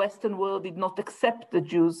Western world did not accept the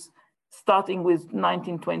Jews, starting with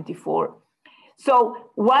 1924. So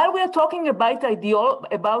while we are talking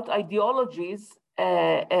about ideologies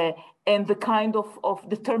and the kind of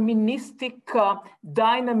deterministic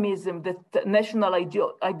dynamism that national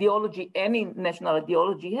ideology, any national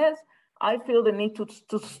ideology has, I feel the need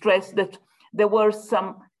to stress that there were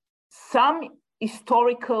some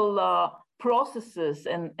historical processes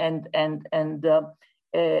and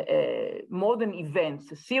more than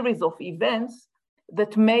events, a series of events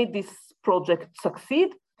that made this project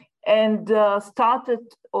succeed. and started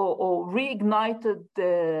or reignited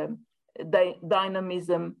the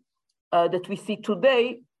dynamism that we see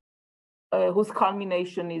today, whose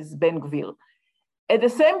culmination is Ben Gvir. At the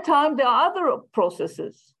same time, there are other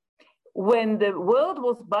processes. When the world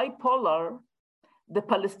was bipolar, the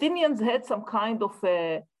Palestinians had some kind of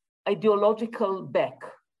ideological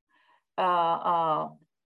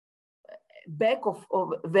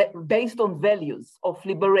based on values of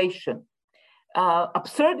liberation.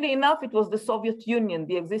 Absurdly enough, it was the Soviet Union,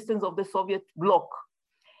 the existence of the Soviet bloc.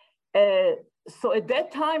 So at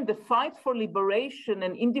that time, the fight for liberation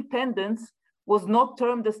and independence was not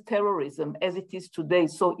termed as terrorism as it is today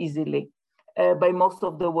so easily by most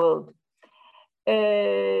of the world.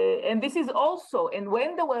 And this is also, and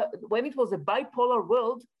when it was a bipolar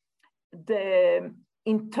world, the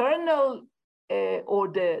internal or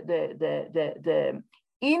the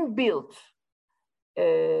inbuilt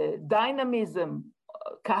dynamism,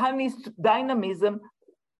 Kahanist dynamism,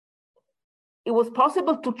 it was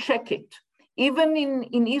possible to check it. Even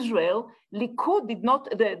in Israel, Likud did not,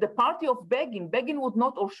 the party of Begin would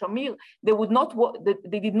not, or Shamir,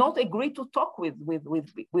 they did not agree to talk with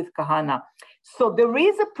Kahana. So there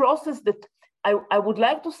is a process that I would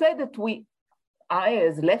like to say that I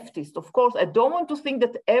as leftist, of course, I don't want to think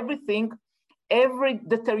that every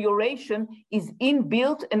deterioration is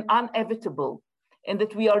inbuilt and inevitable, and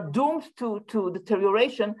that we are doomed to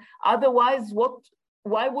deterioration. Otherwise,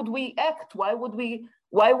 why would we act? Why would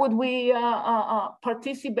we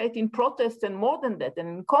participate in protests and more than that, and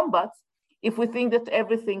in combats, if we think that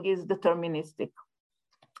everything is deterministic?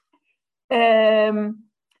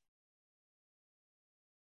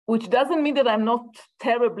 Which doesn't mean that I'm not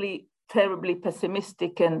terribly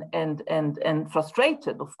pessimistic and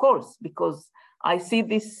frustrated, of course, because I see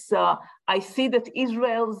this. I see that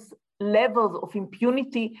Israel's levels of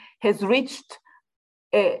impunity has reached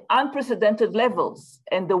unprecedented levels,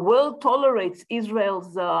 and the world tolerates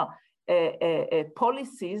Israel's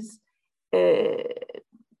policies,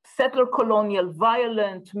 settler colonial,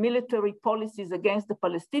 violent military policies against the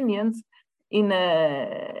Palestinians in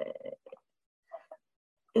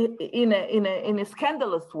a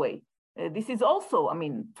scandalous way. This is also, I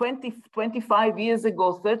mean, 25 years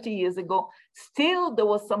ago, 30 years ago, still there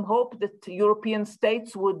was some hope that European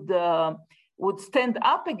states would stand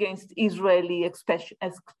up against Israeli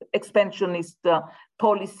expansionist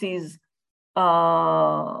policies,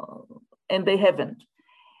 and they haven't.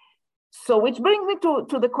 So which brings me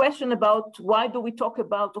to the question about why do we talk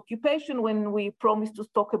about occupation when we promised to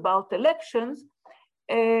talk about elections?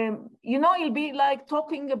 It'll be like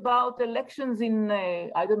talking about elections in,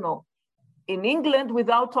 I don't know, in England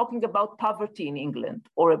without talking about poverty in England,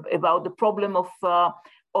 or about the problem of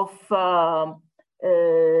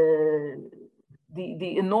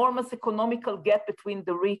the enormous economical gap between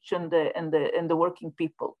the rich and the working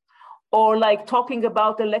people, or like talking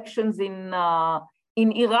about elections in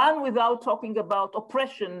Iran without talking about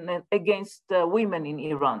oppression against women in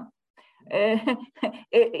Iran.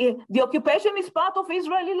 The occupation is part of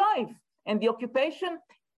Israeli life, and the occupation,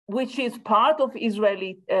 which is part of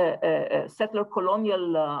Israeli settler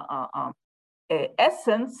colonial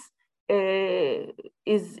essence,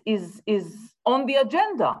 is on the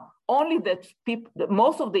agenda. Only that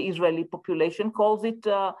most of the Israeli population calls it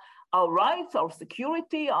our rights, our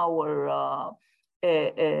security, our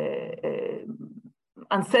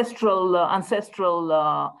ancestral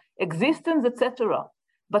existence, etc.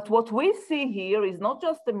 But what we see here is not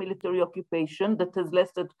just a military occupation that has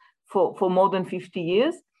lasted for more than 50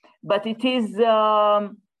 years, but it is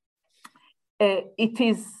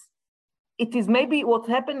maybe what's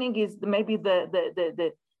happening is maybe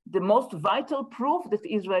the most vital proof that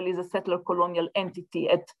Israel is a settler colonial entity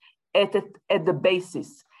at the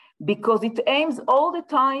basis, because it aims all the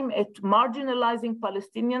time at marginalizing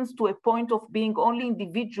Palestinians to a point of being only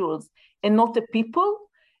individuals and not a people.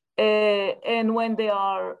 And when they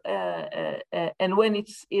are, and when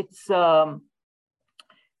it's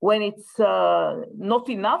not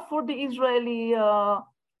enough for the Israeli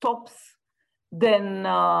tops, then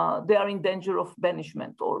they are in danger of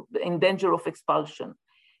banishment or in danger of expulsion.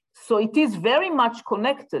 So it is very much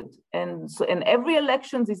connected, and every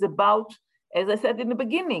election is about, as I said in the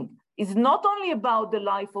beginning, is not only about the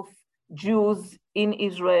life of Jews in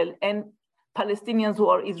Israel and Palestinians who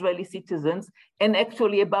are Israeli citizens, and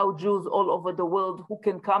actually about Jews all over the world who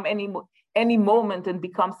can come any moment and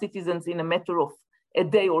become citizens in a matter of a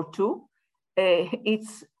day or two.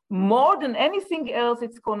 It's more than anything else,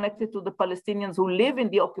 it's connected to the Palestinians who live in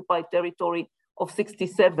the occupied territory of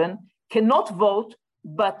 67, cannot vote,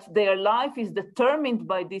 but their life is determined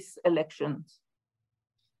by these elections.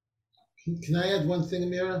 Can I add one thing,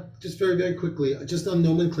 Amira? Just very, very quickly, just on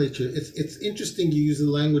nomenclature. It's interesting you use the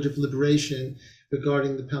language of liberation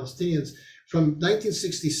regarding the Palestinians. From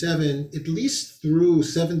 1967, at least through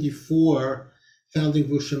 74, founding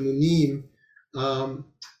Gush Emunim,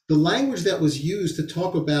 the language that was used to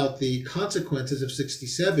talk about the consequences of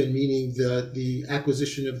 67, meaning the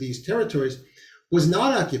acquisition of these territories, was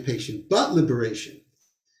not occupation, but liberation.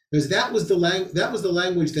 Because that was the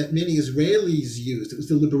language that many Israelis used. It was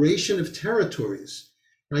the liberation of territories,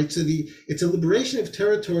 right? So it's a liberation of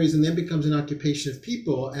territories and then becomes an occupation of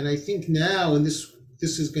people. And I think now, and this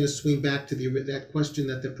is going to swing back to that question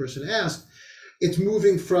that the person asked, it's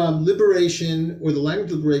moving from liberation or the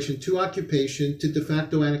language of liberation to occupation to de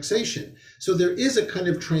facto annexation. So there is a kind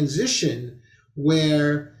of transition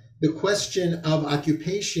where the question of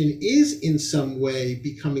occupation is in some way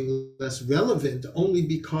becoming less relevant only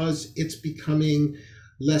because it's becoming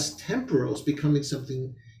less temporal, it's becoming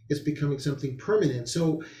something permanent.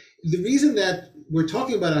 So the reason that we're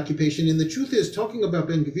talking about occupation, and the truth is talking about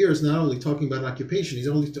Ben Gvir is not only talking about occupation, he's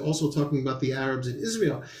also talking about the Arabs in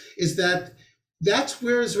Israel, is that that's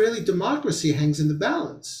where Israeli democracy hangs in the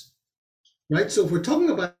balance, right? So if we're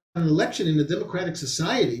talking about an election in a democratic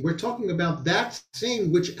society, we're talking about that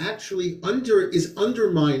thing which actually is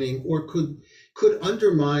undermining or could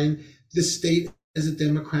undermine the state as a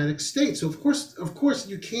democratic state. So of course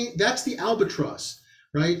you can't, that's the albatross,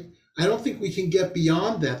 right? I don't think we can get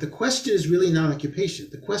beyond that. The question is really not occupation.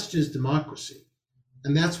 The question is democracy.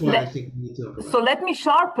 And that's why I think we need to talk about it. So let me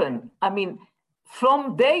sharpen. I mean,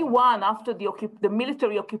 from day one, after the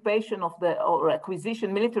military occupation of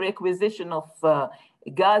military acquisition of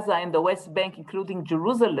Gaza and the West Bank, including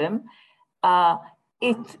Jerusalem,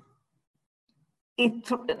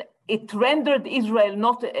 it rendered Israel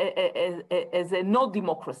not as a no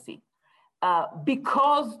democracy,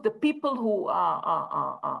 because the people who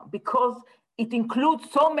because it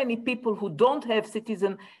includes so many people who don't have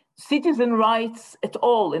citizen rights at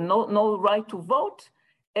all and no right to vote.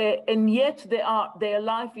 And yet their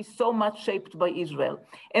life is so much shaped by Israel.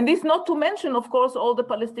 And this not to mention, of course, all the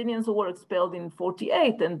Palestinians who were expelled in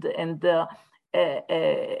 48 and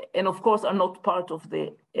of course are not part of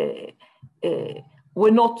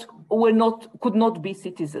could not be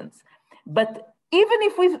citizens. But even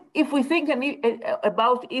if we think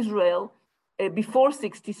about Israel before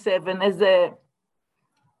 67 as a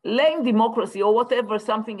lame democracy or whatever,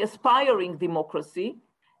 something aspiring democracy,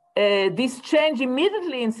 this changed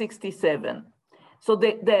immediately in 67. So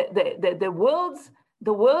the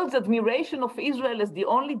world's admiration of Israel as the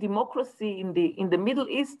only democracy in the Middle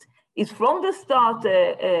East is from the start.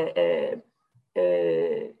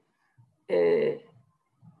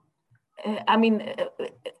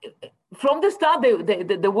 From the start,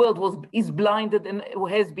 the world is blinded and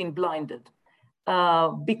has been blinded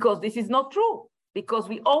because this is not true. Because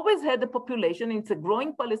we always had a population, it's a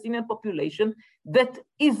growing Palestinian population that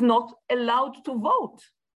is not allowed to vote.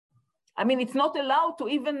 I mean, it's not allowed to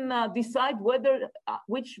even decide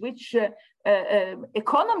which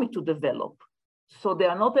economy to develop. So they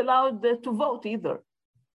are not allowed to vote either.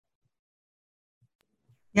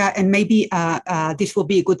 Yeah, and maybe this will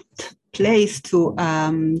be a good place to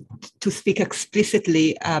speak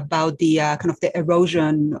explicitly about the kind of the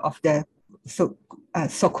erosion of the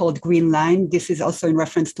so-called Green Line. This is also in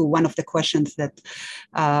reference to one of the questions that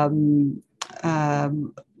a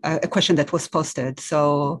question that was posted.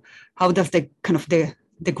 So how does the kind of the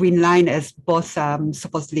Green Line as both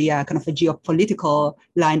supposedly kind of a geopolitical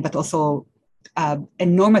line, but also a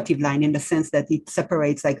normative line in the sense that it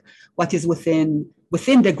separates like what is within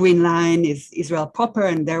the Green Line is Israel proper,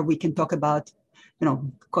 and there we can talk about, you know,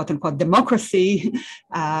 quote unquote democracy,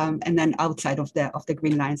 and then outside of the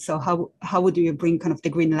Green Line. So how would you bring kind of the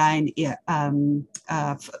Green Line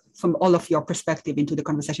from all of your perspective into the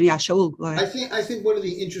conversation? Yeah, Shaul, go ahead. I think one of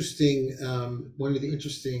the interesting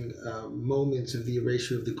moments of the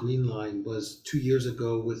erasure of the Green Line was 2 years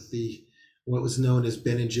ago with what was known as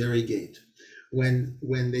Ben and Jerry Gate, when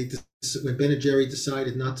Ben and Jerry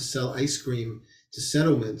decided not to sell ice cream to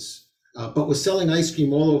settlements, but was selling ice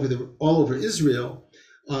cream all over Israel.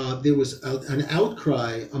 There was an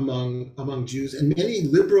outcry among Jews and many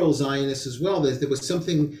liberal Zionists as well. There was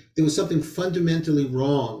something fundamentally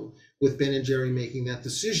wrong with Ben and Jerry making that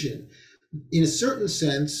decision. In a certain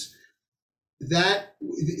sense, that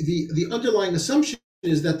the underlying assumption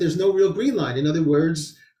is that there's no real Green Line. In other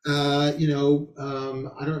words, I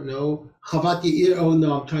don't know, Chavat Yair, oh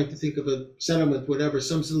no, I'm trying to think of a settlement, whatever,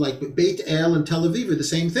 something like Beit El and Tel Aviv are the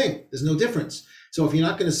same thing. There's no difference. So if you're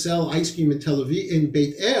not going to sell ice cream in Tel Aviv, in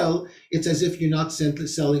Beit El, it's as if you're not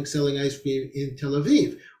selling ice cream in Tel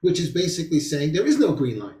Aviv, which is basically saying there is no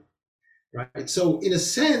Green Line. right? So in a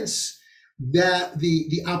sense, that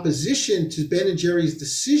the opposition to Ben and Jerry's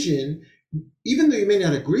decision, even though you may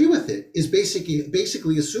not agree with it, is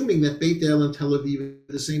basically assuming that Beit El and Tel Aviv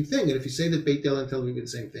are the same thing. And if you say that Beit El and Tel Aviv are the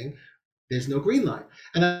same thing, there's no green line.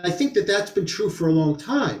 And I think that that's been true for a long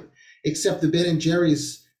time, except the Ben and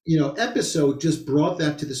Jerry's, episode just brought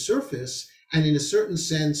that to the surface. And in a certain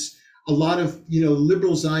sense, a lot of,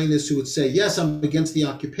 liberal Zionists who would say, yes, I'm against the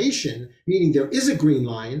occupation, meaning there is a green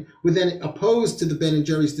line, would then oppose to the Ben and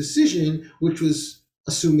Jerry's decision, which was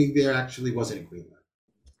assuming there actually wasn't a green line.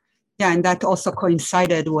 Yeah, and that also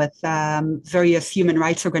coincided with various human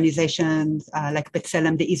rights organizations like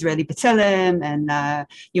B'Tselem, the Israeli B'Tselem, and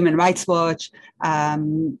Human Rights Watch,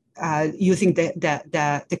 using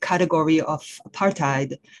the category of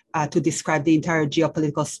apartheid to describe the entire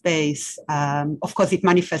geopolitical space. Of course, it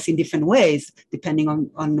manifests in different ways, depending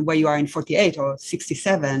on where you are in 48 or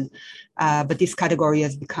 67. But this category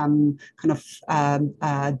has become kind of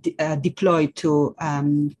deployed to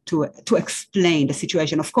explain the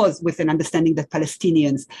situation. Of course, with an understanding that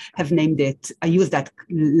Palestinians have named it, used that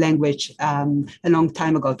language a long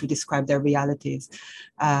time ago to describe their realities.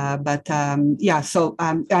 So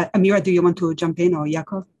Amira, do you want to jump in, or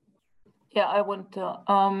Yaakov? Yeah, I want to.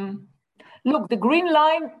 Look, the green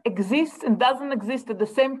line exists and doesn't exist at the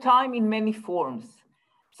same time in many forms.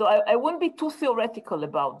 So I wouldn't be too theoretical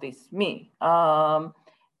about this, where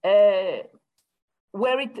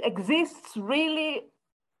it exists really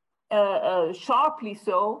sharply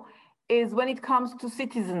so is when it comes to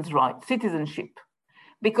citizenship.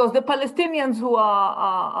 Because the Palestinians who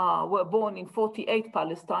were born in 48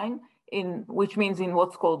 Palestine, which means in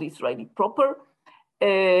what's called Israeli proper,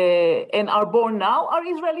 and are born now, are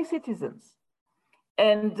Israeli citizens.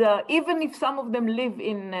 And even if some of them live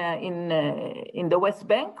in the West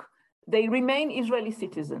Bank, they remain Israeli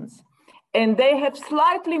citizens. And they have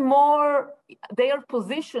slightly more, their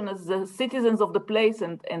position as the citizens of the place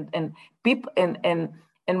and people and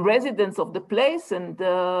residents of the place and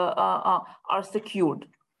are secured.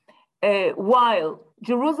 While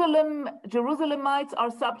Jerusalemites are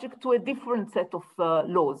subject to a different set of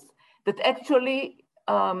laws that actually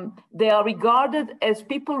they are regarded as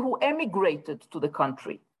people who emigrated to the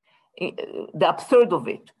country. The absurd of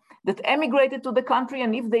it, that emigrated to the country,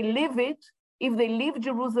 and if they leave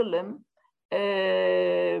Jerusalem,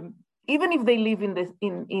 even if they live in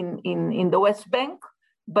the West Bank,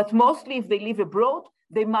 but mostly if they live abroad,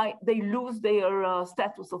 they lose their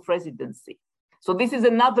status of residency. So this is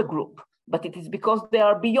another group, but it is because they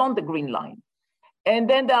are beyond the green line. And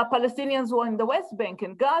then there are Palestinians who are in the West Bank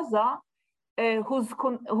and Gaza, whose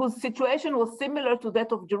situation was similar to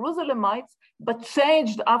that of Jerusalemites, but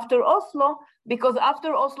changed after Oslo, because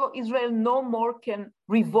after Oslo, Israel no more can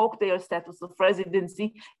revoke their status of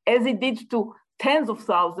residency, as it did to tens of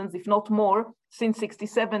thousands, if not more, since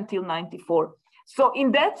 67 till 94. So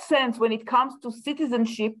in that sense, when it comes to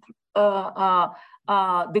citizenship,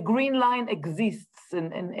 the green line exists,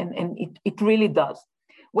 and it really does.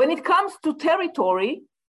 When it comes to territory,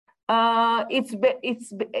 it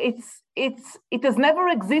has never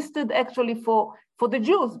existed actually for the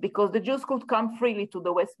Jews, because the Jews could come freely to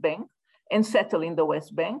the West Bank and settle in the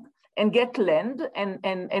West Bank and get land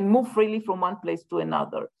and move freely from one place to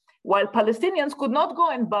another, while Palestinians could not go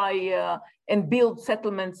and buy and build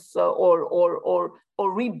settlements or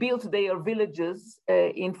rebuild their villages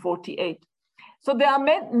in 48. So there are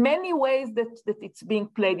many ways that it's being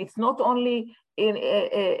played. It's not only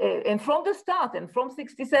and from the start, and from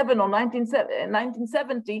 67 or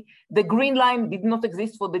 1970, the green line did not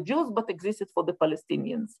exist for the Jews, but existed for the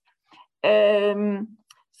Palestinians.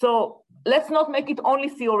 So let's not make it only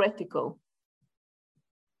theoretical.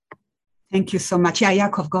 Thank you so much. Yeah,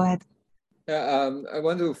 Yaakov, go ahead. I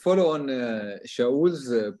want to follow on Shaul's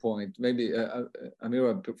point. Maybe,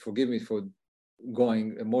 Amira, forgive me for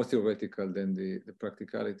going more theoretical than the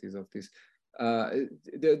practicalities of this.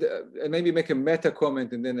 Maybe make a meta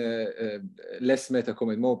comment and then a less meta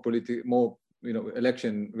comment, more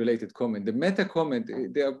election-related comment. The meta comment,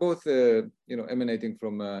 they are both emanating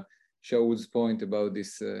from Shaul's point about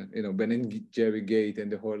this Ben and Jerry Gate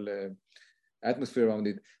and the whole atmosphere around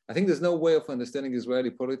it. I think there's no way of understanding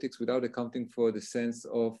Israeli politics without accounting for the sense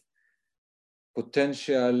of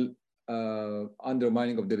potential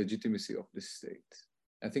undermining of the legitimacy of the state.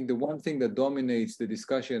 I think the one thing that dominates the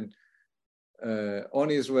discussion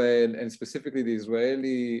on Israel, and specifically the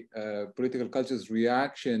Israeli political culture's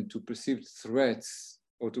reaction to perceived threats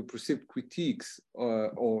or to perceived critiques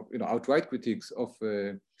or outright critiques of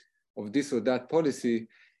this or that policy,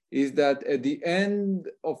 is that at the end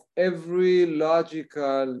of every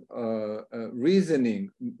logical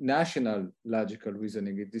reasoning, national logical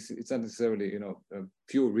reasoning, it's not necessarily,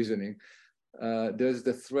 pure reasoning, there's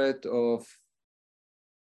the threat of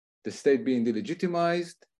the state being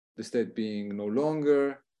delegitimized, the state being no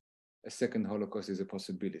longer, a second Holocaust is a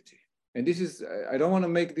possibility. And this is, I don't want to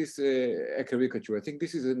make this a caricature. I think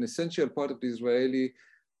this is an essential part of the Israeli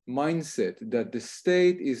mindset, that the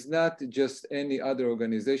state is not just any other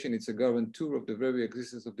organization, it's a guarantor of the very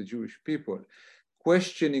existence of the Jewish people.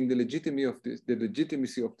 Questioning the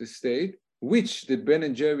legitimacy of the state, which the Ben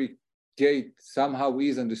and Jerry gate somehow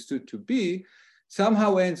is understood to be,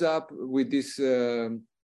 somehow ends up with this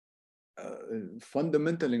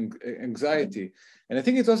fundamental anxiety. And I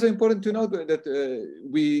think it's also important to note that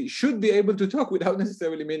we should be able to talk without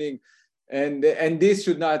necessarily meaning, and this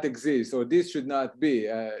should not exist, or this should not be.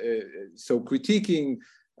 So critiquing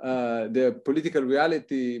the political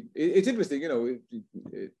reality, it's interesting,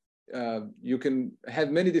 you can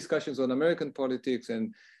have many discussions on American politics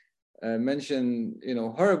and mention,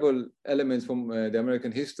 horrible elements from the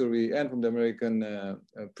American history and from the American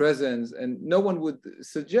presence, and no one would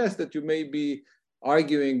suggest that you may be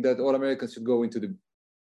arguing that all Americans should go into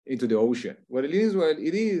the ocean. What it is,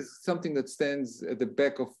 it is something that stands at the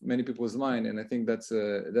back of many people's mind, and I think that's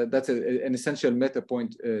an essential meta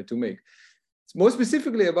point to make. More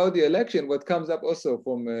specifically about the election, what comes up also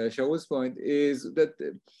from Shaul's point is that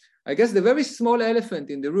I guess the very small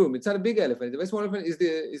elephant in the room, it's not a big elephant, the very small elephant is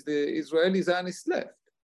the Israeli Zionist left.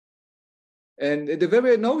 And the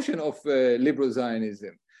very notion of liberal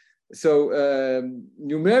Zionism. So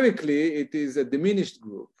numerically, it is a diminished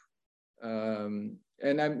group. And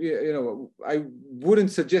I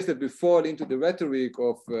wouldn't suggest that we fall into the rhetoric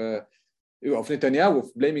of Netanyahu,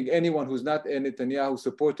 of blaming anyone who's not a Netanyahu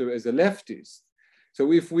supporter as a leftist.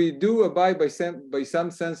 So if we do abide by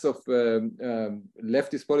some sense of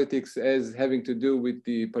leftist politics as having to do with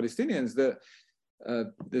the Palestinians,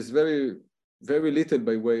 there's very, very little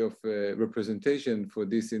by way of representation for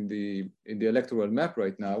this in the electoral map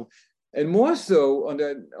right now. And more so on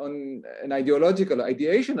an ideological,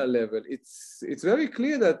 ideational level, it's very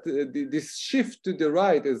clear that this shift to the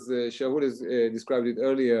right, as Shaul has described it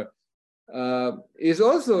earlier, is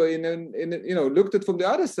also looked at from the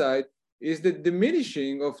other side, is the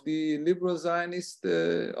diminishing of the liberal Zionist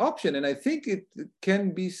option. And I think it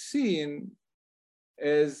can be seen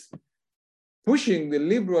as pushing the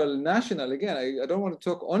liberal national, again, I don't want to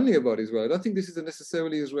talk only about Israel. I don't think this is a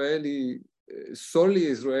necessarily solely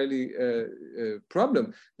Israeli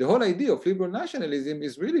problem. The whole idea of liberal nationalism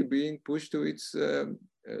is really being pushed to its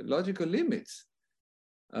logical limits.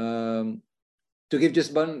 To give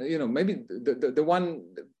just one, maybe the one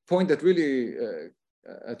point that really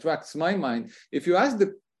attracts my mind, if you ask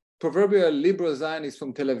the proverbial liberal Zionists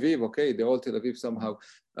from Tel Aviv, okay, they're all Tel Aviv somehow,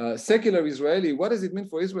 secular Israeli, what does it mean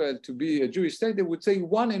for Israel to be a Jewish state? They would say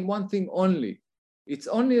one and one thing only. It's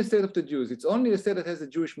only a state of the Jews. It's only a state that has a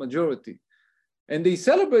Jewish majority. And they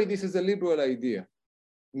celebrate this as a liberal idea,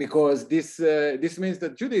 because this means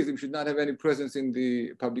that Judaism should not have any presence in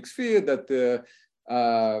the public sphere, that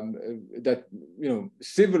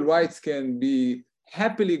civil rights can be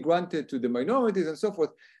happily granted to the minorities and so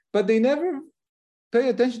forth. But they never pay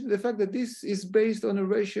attention to the fact that this is based on a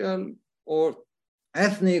racial or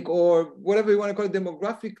ethnic or whatever you want to call it,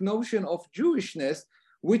 demographic notion of Jewishness,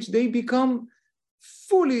 which they become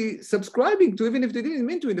fully subscribing to, even if they didn't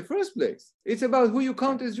mean to in the first place. It's about who you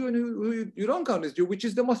count as Jew and who you don't count as Jew, which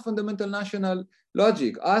is the most fundamental national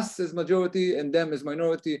logic, us as majority and them as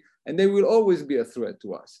minority, and they will always be a threat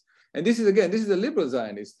to us. And this is a liberal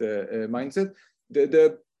Zionist mindset.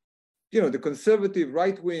 The conservative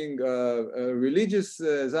right-wing religious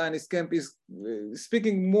Zionist camp is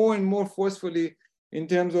speaking more and more forcefully in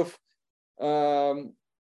terms of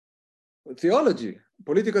theology,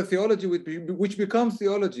 political theology, which becomes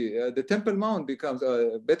theology. The Temple Mount becomes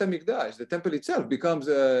Bet HaMikdash. The temple itself becomes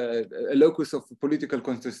a locus of political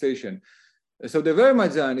contestation. So they're very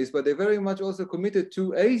much Zionist, but they're very much also committed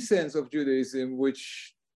to a sense of Judaism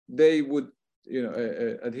which they would,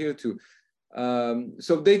 adhere to.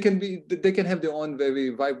 So they can have their own very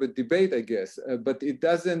vibrant debate, I guess, but it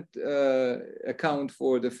doesn't account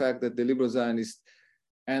for the fact that the liberal Zionist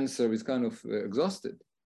answer is kind of exhausted.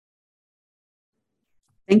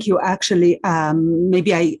 Thank you. Actually,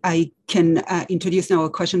 maybe I can introduce now a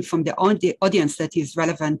question from the audience that is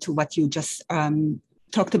relevant to what you just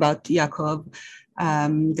talked about, Yaakov.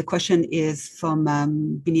 The question is from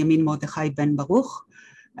Binyamin Mordechai Ben Baruch.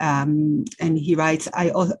 And he writes,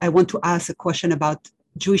 I want to ask a question about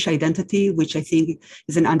Jewish identity, which I think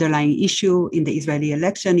is an underlying issue in the Israeli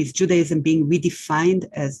election. Is Judaism being redefined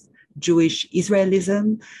as Jewish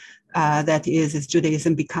Israelism? That is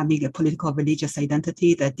Judaism becoming a political religious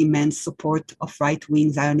identity that demands support of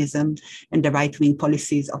right-wing Zionism and the right-wing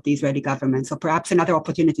policies of the Israeli government? So perhaps another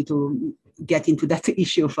opportunity to get into that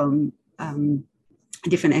issue from a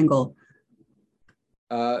different angle.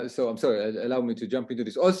 So I'm sorry, allow me to jump into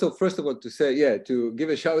this. Also, first of all, to say, to give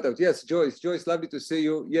a shout out. Yes, Joyce, lovely to see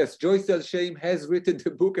you. Yes, Joyce Del-Shem has written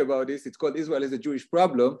the book about this. It's called Israel as a Jewish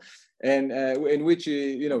Problem, and in which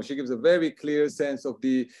she gives a very clear sense of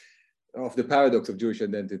the paradox of Jewish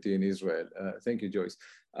identity in Israel. Thank you, Joyce.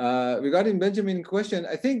 Regarding Benjamin's question,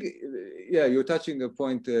 I think, you're touching a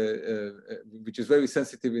point which is very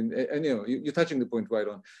sensitive, and you're touching the point right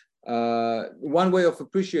on. One way of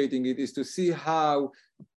appreciating it is to see how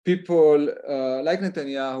people like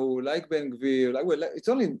Netanyahu, like Ben Gvir,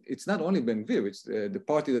 it's not only Ben Gvir, it's the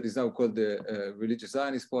party that is now called the Religious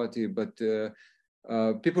Zionist Party, but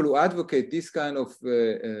people who advocate this kind of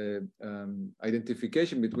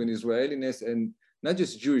identification between Israeliness and not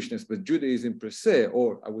just Jewishness, but Judaism per se,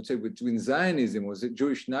 or I would say between Zionism or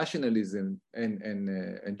Jewish nationalism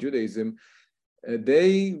and Judaism,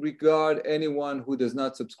 they regard anyone who does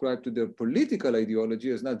not subscribe to their political ideology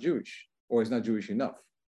as not Jewish or is not Jewish enough.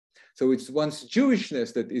 So it's one's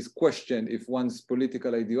Jewishness that is questioned if one's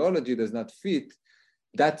political ideology does not fit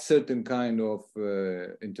that certain kind of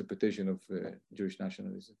interpretation of Jewish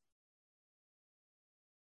nationalism.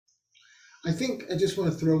 I think I just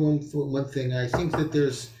want to throw one thing. I think that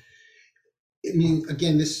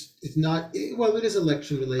again, this is not, it is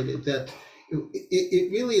election related, that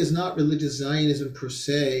it really is not religious Zionism per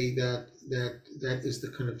se that is the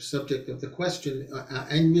kind of subject of the question,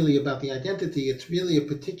 and really about the identity. It's really a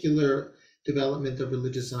particular development of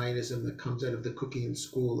religious Zionism that comes out of the Cookian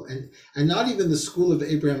school, and not even the school of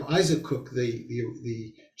Abraham Isaac Kook,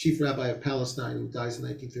 the chief rabbi of Palestine, who dies in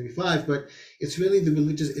 1935. But it's really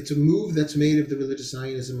it's a move that's made of the religious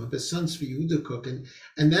Zionism of his son Tzvi Yehuda Kook,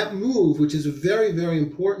 and that move, which is a very, very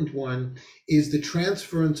important one, is the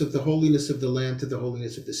transference of the holiness of the land to the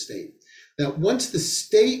holiness of the state. That once the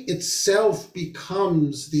state itself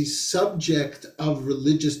becomes the subject of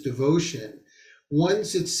religious devotion,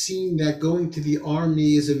 once it's seen that going to the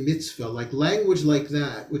army is a mitzvah, like language like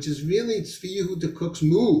that, which is really Tzvi Yehuda Kook's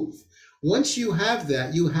move. Once you have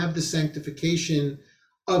that, you have the sanctification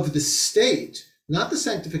of the state, not the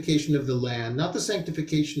sanctification of the land, not the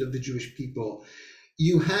sanctification of the Jewish people.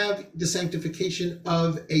 You have the sanctification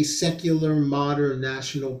of a secular, modern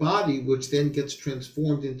national body, which then gets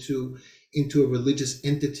transformed into a religious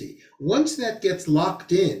entity. Once that gets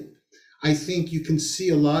locked in, I think you can see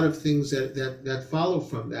a lot of things that follow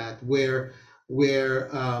from that, where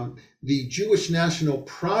the Jewish national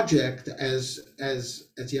project, as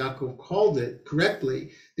Yaakov called it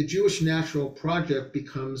correctly, the Jewish national project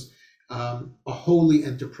becomes a holy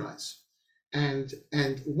enterprise, and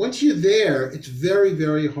once you're there, it's very,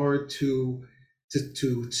 very hard to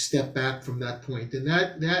step back from that point, and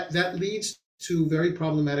that leads to very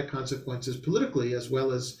problematic consequences politically, as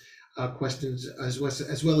well as questions, as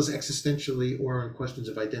well as existentially, or on questions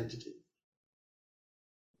of identity.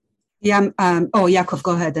 Yaakov,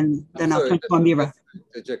 go ahead, and then I'll turn to Amira.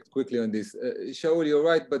 Interject quickly on this. Shaul, you're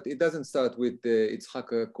right, but it doesn't start with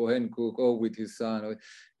Yitzhak Cohen Kook or with his son.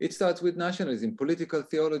 It starts with nationalism, political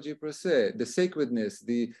theology per se. The sacredness,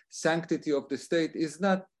 the sanctity of the state is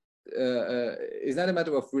not a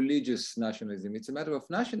matter of religious nationalism. It's a matter of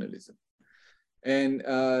nationalism. And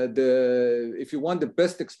if you want the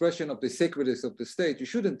best expression of the sacredness of the state, you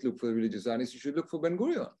shouldn't look for religious Zionists, you should look for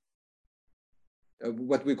Ben-Gurion.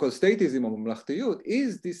 What we call statism or mamlachtiyut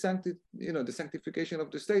is the sanctification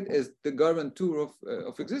of the state as the guarantor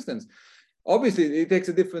of existence. Obviously, it takes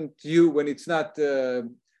a different view when it's not,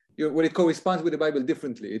 when it corresponds with the Bible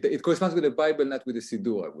differently. It corresponds with the Bible, not with the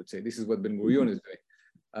Siddur, I would say. This is what Ben-Gurion is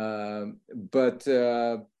doing. But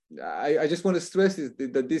I just want to stress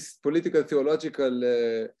that this political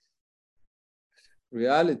theological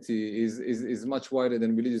reality is much wider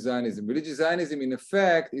than religious Zionism. Religious Zionism, in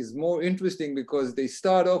effect, is more interesting because they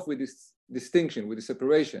start off with this distinction, with the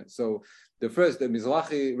separation. So the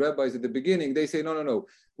Mizrahi rabbis at the beginning, they say, no,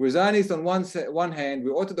 we're Zionists on one hand,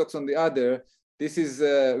 we're Orthodox on the other. This is,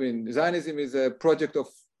 Zionism is a project of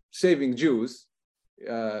saving Jews,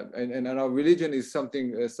 and our religion is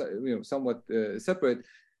something somewhat separate.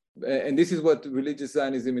 And this is what religious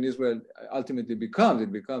Zionism in Israel ultimately becomes.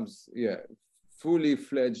 It becomes, fully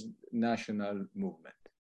fledged national movement,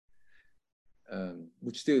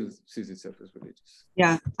 which still sees itself as religious. religious.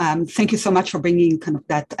 Yeah, thank you so much for bringing kind of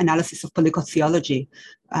that analysis of political theology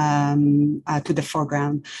to the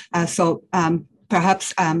foreground.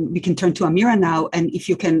 Perhaps we can turn to Amira now, and if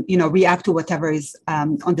you can, react to whatever is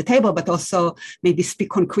on the table, but also maybe speak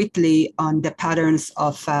concretely on the patterns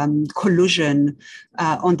of collusion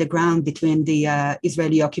on the ground between the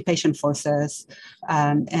Israeli occupation forces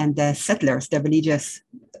and the settlers, the religious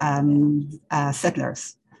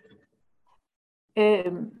settlers.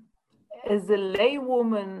 As a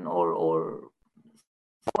laywoman or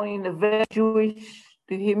in a very Jewish,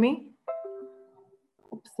 do you hear me?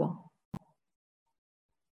 Oops.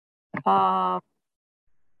 I'm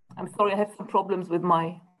sorry, I have some problems with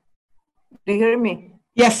my, do you hear me?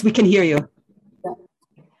 Yes, we can hear you.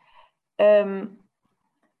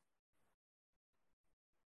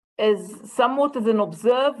 As somewhat as an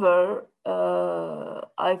observer,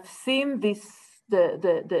 I've seen the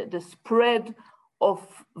spread of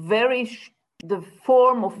the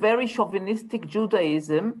form of very chauvinistic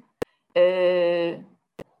Judaism and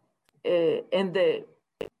the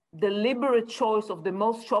deliberate choice of the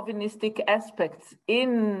most chauvinistic aspects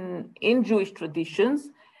in Jewish traditions.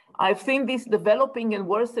 I've seen this developing and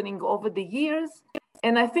worsening over the years,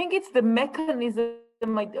 and I think it's the mechanism.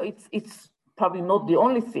 It's probably not the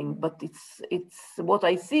only thing, but it's what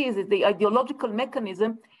I see is the ideological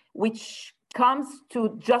mechanism which comes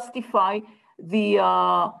to justify the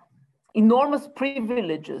enormous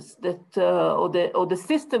privileges that or the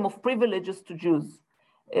system of privileges to Jews.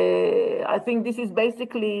 I think this is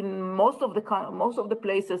basically in most of the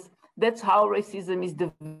places. That's how racism is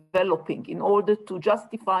developing in order to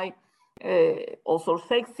justify also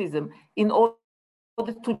sexism, in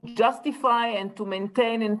order to justify and to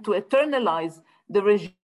maintain and to eternalize the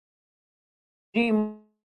regime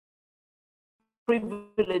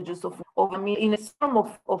privileges of in a form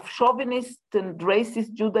of chauvinist and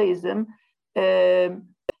racist Judaism.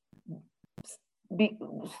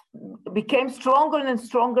 Became stronger and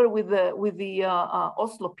stronger with the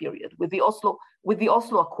Oslo period, with the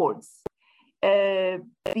Oslo Accords,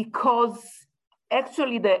 because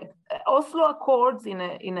actually the Oslo Accords in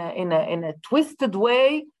a twisted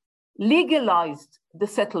way legalized the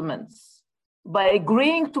settlements by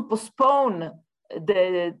agreeing to postpone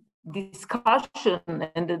the discussion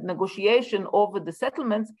and the negotiation over the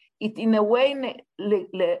settlements. It in a way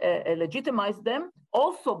legitimized them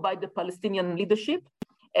also by the Palestinian leadership,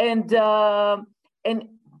 and the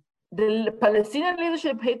Palestinian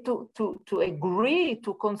leadership had to agree,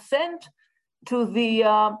 to consent to the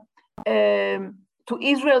to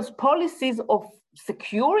Israel's policies of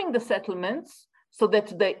securing the settlements so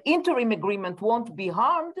that the interim agreement won't be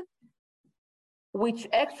harmed, which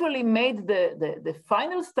actually made the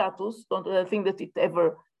final status, don't think that it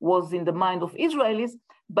ever was in the mind of Israelis,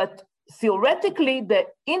 but theoretically the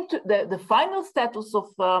final status of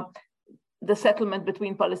the settlement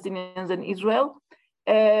between Palestinians and Israel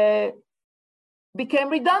became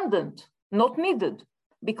redundant, not needed.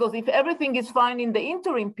 Because if everything is fine in the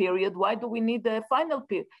interim period, why do we need a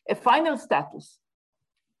final status?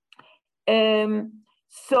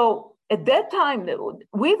 So at that time,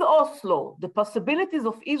 with Oslo, the possibilities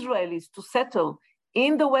of Israelis to settle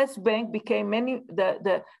in the West Bank became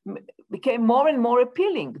more and more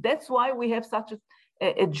appealing. That's why we have such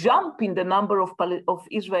a jump in the number of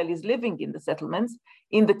Israelis living in the settlements,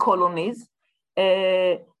 in the colonies.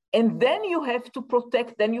 And then you have to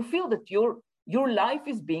protect, then you feel that your life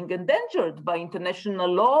is being endangered by international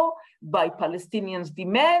law, by Palestinians'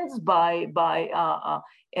 demands, by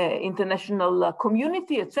international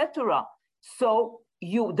community, etc. So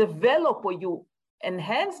you develop or you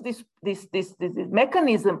enhance this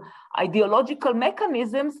mechanism, ideological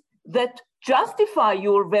mechanisms that justify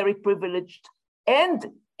your very privileged and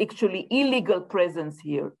actually illegal presence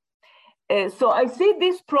here. So I see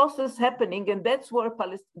this process happening, and that's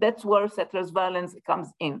where settlers' violence comes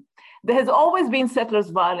in. There has always been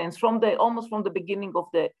settlers' violence almost from the beginning of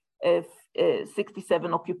the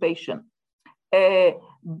 67 occupation.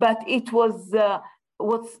 But it was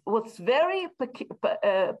what's very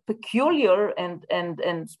peculiar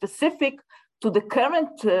and specific to the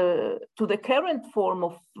current form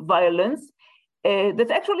of violence that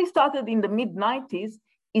actually started in the mid-90s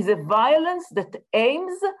is a violence that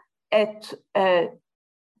aims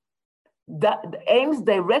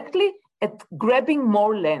directly at grabbing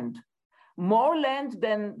more land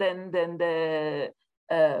than the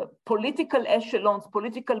political echelons,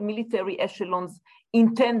 political military echelons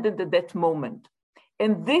intended at that moment.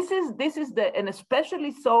 And this is and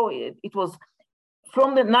especially so, it was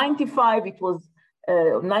from the 95, it was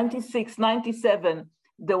 96, 97,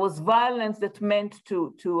 there was violence that meant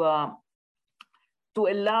to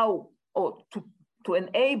allow or to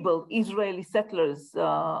enable Israeli settlers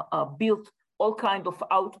built all kinds of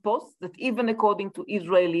outposts that even according to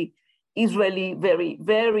Israeli very,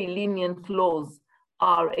 very lenient laws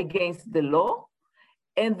are against the law.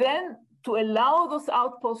 And then to allow those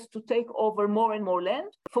outposts to take over more and more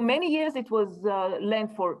land. For many years, it was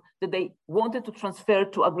land that they wanted to transfer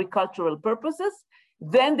to agricultural purposes.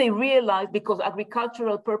 Then they realized because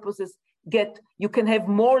agricultural purposes you can have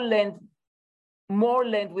more land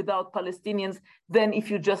without Palestinians than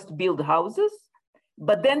if you just build houses.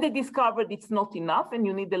 But then they discovered it's not enough, and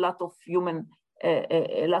you need a lot of human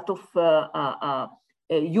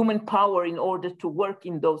power in order to work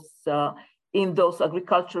in those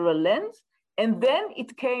agricultural lands. And then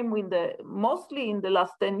it came mostly in the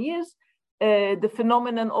last 10 years, the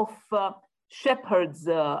phenomenon of shepherds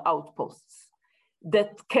outposts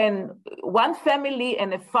that one family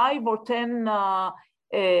and 5 or 10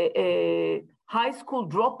 high school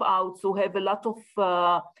dropouts who have a lot of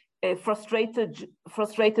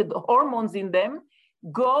frustrated hormones in them,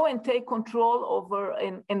 go and take control over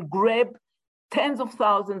and grab tens of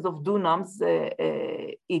thousands of dunams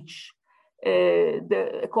each.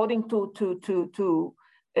 According to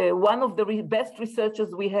one of the best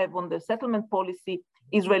researchers we have on the settlement policy,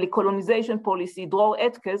 Israeli colonization policy, Dror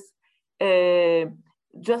Etkes,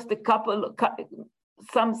 just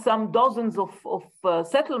some dozens of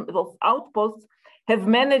settlement of outposts have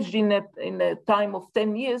managed in a time of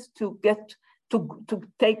 10 years to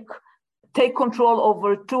take control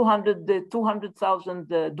over 200,000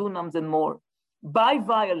 dunams and more by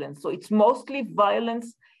violence. So it's mostly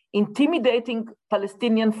violence, intimidating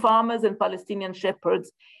Palestinian farmers and Palestinian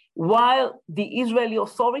shepherds, while the Israeli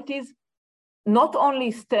authorities not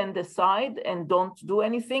only stand aside and don't do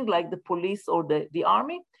anything like the police or the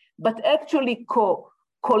army, but actually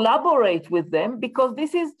collaborate with them, because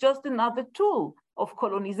this is just another tool of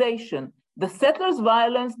colonization. The settlers'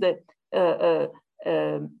 violence,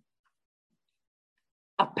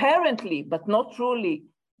 apparently, but not truly,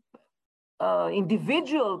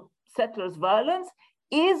 individual settlers' violence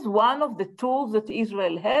is one of the tools that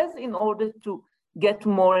Israel has in order to get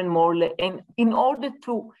more and more, and in order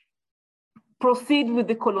to proceed with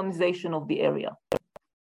the colonization of the area.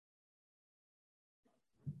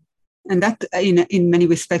 And that, in many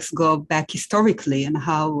respects, go back historically and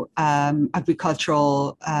how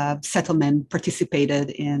agricultural settlement participated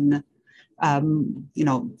in,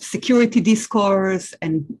 security discourse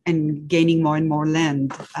and gaining more and more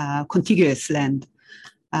land, contiguous land,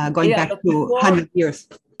 going back to 100 years.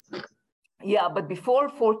 Yeah, but before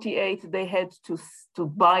 48, they had to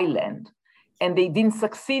buy land, and they didn't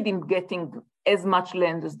succeed in getting as much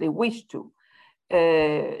land as they wished to.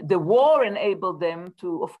 The war enabled them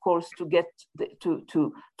to, of course, to get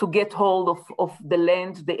hold of the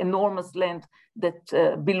land, the enormous land that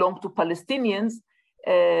belonged to Palestinians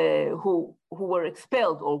who were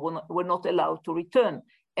expelled or were not allowed to return,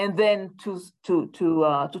 and then to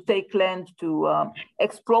take land, to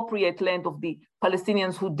expropriate land of the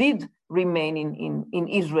Palestinians who did remain in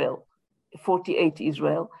Israel, 48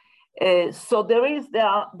 Israel. So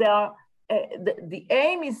the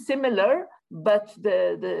aim is similar, but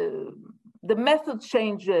the methods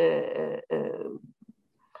change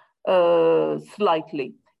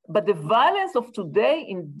slightly. But the violence of today,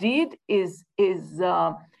 indeed, is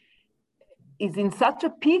in such a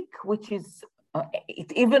peak, which is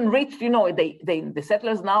it even reached. The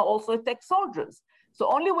settlers now also attack soldiers. So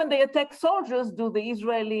only when they attack soldiers do the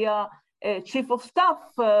Israeli chief of staff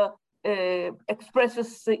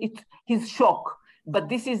expresses his shock. But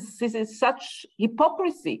this is such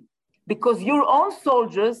hypocrisy, because your own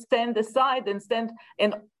soldiers stand aside and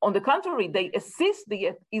on the contrary, they assist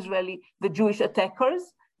the Jewish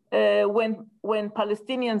attackers when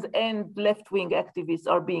Palestinians and left-wing activists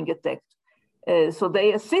are being attacked. So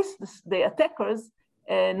they assist the attackers,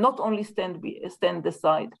 not only stand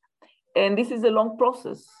aside. And this is a long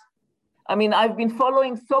process. I mean, I've been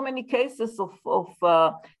following so many cases of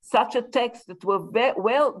such attacks that were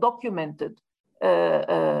well documented,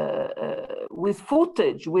 with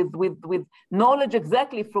footage, with knowledge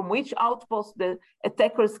exactly from which outpost the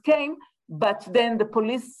attackers came, but then the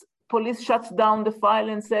police shuts down the file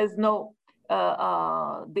and says, no,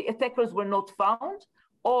 the attackers were not found,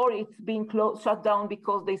 or it's being shut down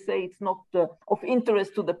because they say it's not of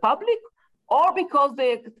interest to the public, or because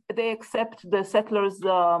they accept the settlers'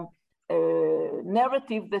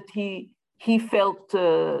 narrative that he felt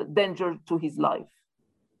danger to his life.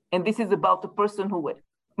 And this is about a person who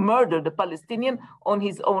murdered a Palestinian on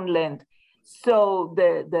his own land. So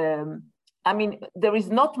I mean, there is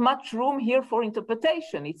not much room here for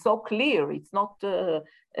interpretation. It's so clear. It's not.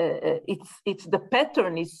 It's the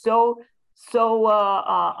pattern is so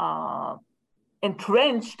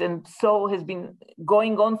entrenched and so has been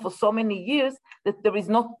going on for so many years that there is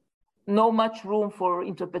no much room for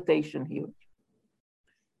interpretation here.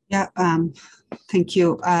 Yeah, thank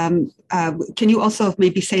you. Can you also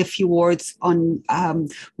maybe say a few words on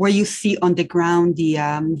where you see on the ground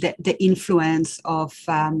the influence of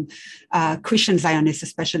Christian Zionists,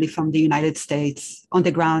 especially from the United States, on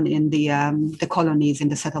the ground in the colonies, in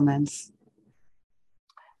the settlements?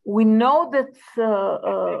 We know that,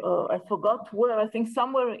 I forgot where, I think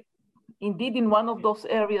somewhere indeed in one of those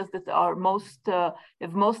areas that are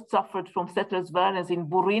have most suffered from settlers' violence, in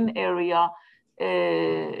Burin area,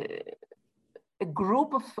 a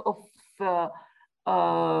group of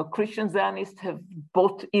Christian Zionists have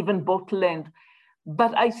even bought land.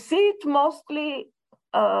 But I see it mostly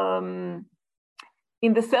in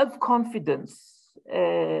the self-confidence,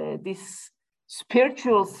 this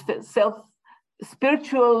spiritual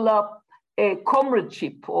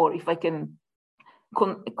comradeship, or if I can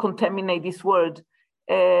contaminate this word,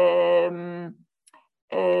 this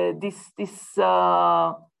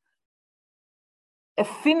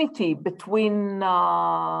affinity between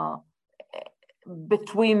the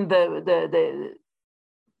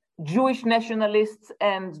Jewish nationalists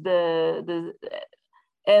and the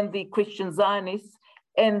Christian Zionists,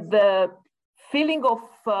 and the feeling of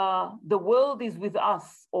the world is with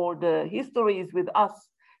us, or the history is with us,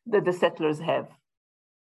 that the settlers have.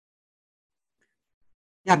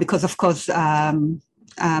 Yeah, because of course,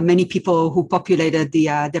 many people who populated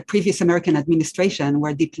the previous American administration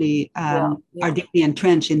were deeply are deeply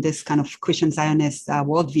entrenched in this kind of Christian Zionist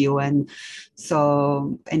worldview, and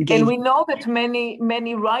we know that many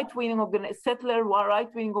settler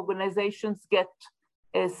right-wing organizations get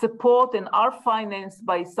support and are financed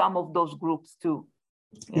by some of those groups too.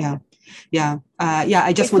 I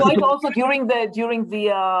just wanted to also during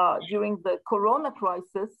the Corona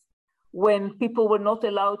crisis, when people were not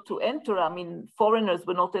allowed to enter. I mean, foreigners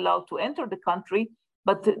were not allowed to enter the country,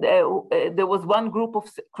 but there was one group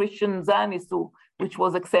of Christian Zionists which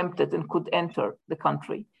was exempted and could enter the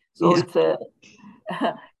country. So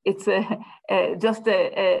it's just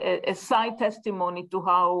a side testimony to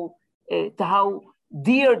how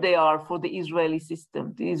dear they are for the Israeli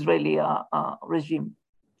system, the Israeli regime.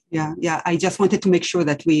 Yeah. I just wanted to make sure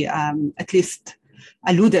that we at least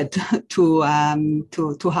alluded to how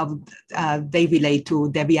they relate to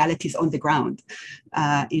the realities on the ground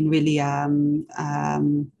in really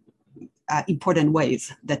important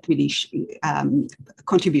ways that really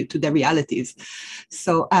contribute to the realities.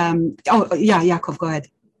 So, Yaakov, go ahead.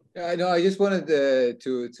 No, I just wanted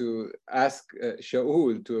to ask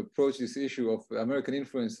Shaul to approach this issue of American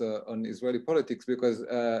influence on Israeli politics, because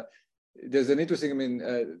there's an interesting,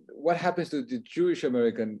 what happens to the Jewish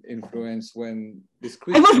American influence when this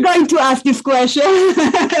Christian... I was going to ask this question.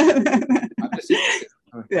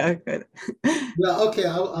 Yeah, good. Well, okay.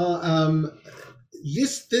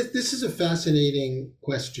 This is a fascinating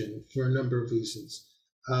question for a number of reasons.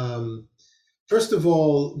 First of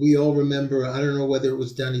all, we all remember, I don't know whether it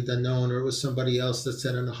was Danny Danon or it was somebody else that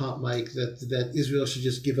said on a hot mic that Israel should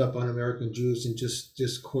just give up on American Jews and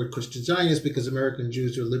just court Christian Zionists because American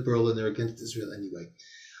Jews are liberal and they're against Israel anyway.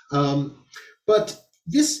 But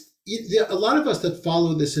a lot of us that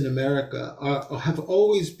follow this in America have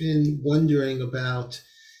always been wondering about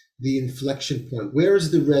the inflection point. Where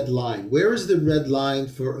is the red line? Where is the red line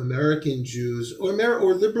for American Jews or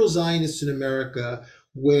liberal Zionists in America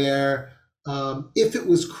where if it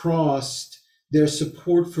was crossed, their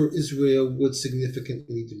support for Israel would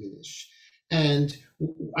significantly diminish? And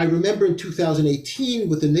I remember in 2018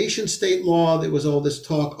 with the nation state law, there was all this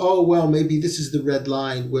talk, oh, well, maybe this is the red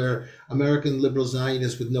line where American liberal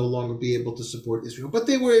Zionists would no longer be able to support Israel. But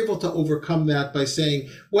they were able to overcome that by saying,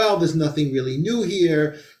 well, there's nothing really new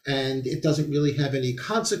here and it doesn't really have any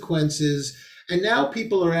consequences. And now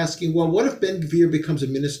people are asking, well, what if Ben-Gvir becomes a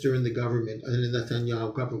minister in the government, in the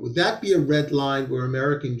Netanyahu government? Would that be a red line where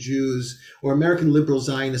American Jews, or American liberal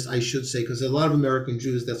Zionists, I should say, because there are a lot of American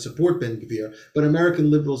Jews that support Ben-Gvir, but American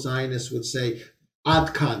liberal Zionists would say,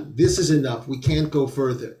 Ad Kan, this is enough, we can't go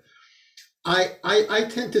further. I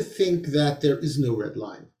tend to think that there is no red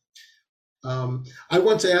line. I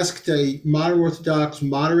once asked a modern Orthodox,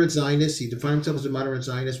 moderate Zionist, he defined himself as a moderate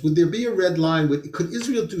Zionist, would there be a red line? Could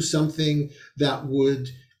Israel do something that would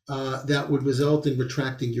result in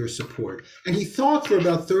retracting your support? And he thought for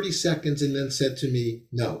about 30 seconds and then said to me,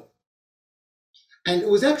 no. And it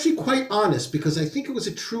was actually quite honest because I think it was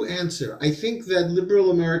a true answer. I think that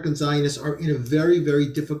liberal American Zionists are in a very, very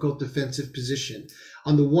difficult defensive position.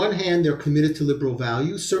 On the one hand, they're committed to liberal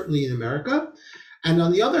values, certainly in America. And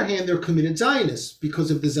on the other hand, they're committed Zionists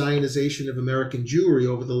because of the Zionization of American Jewry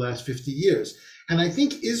over the last 50 years. And I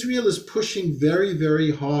think Israel is pushing very,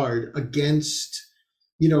 very hard against,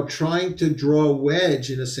 trying to draw a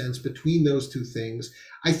wedge, in a sense, between those two things.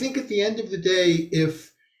 I think at the end of the day,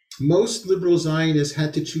 if most liberal Zionists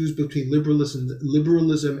had to choose between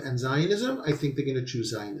liberalism and Zionism, I think they're going to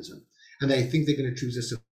choose Zionism. And I think they're going to choose a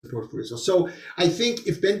support for Israel. So I think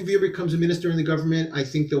if Ben-Gvir becomes a minister in the government, I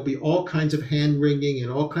think there'll be all kinds of hand-wringing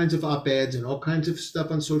and all kinds of op-eds and all kinds of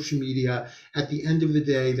stuff on social media. At the end of the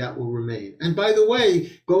day, that will remain. And by the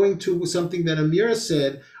way, going to something that Amira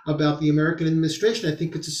said about the American administration, I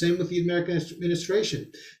think it's the same with the American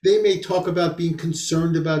administration. They may talk about being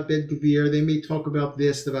concerned about Ben-Gvir. They may talk about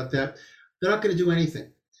this, about that. They're not going to do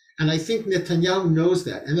anything. And I think Netanyahu knows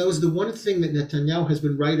that. And that was the one thing that Netanyahu has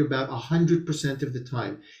been right about 100% of the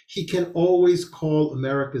time. He can always call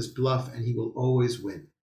America's bluff and he will always win.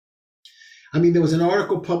 I mean, there was an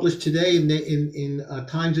article published today in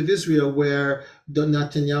Times of Israel where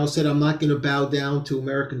Netanyahu said, I'm not going to bow down to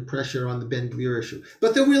American pressure on the Ben-Gvir issue.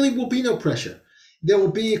 But there really will be no pressure. There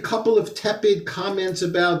will be a couple of tepid comments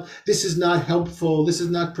about this is not helpful, this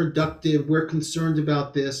is not productive, we're concerned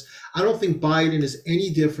about this. I don't think Biden is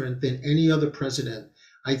any different than any other president.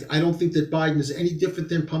 I don't think that Biden is any different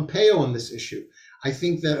than Pompeo on this issue. I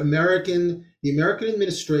think that the American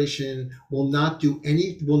administration will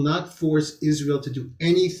not force Israel to do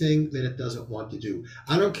anything that it doesn't want to do.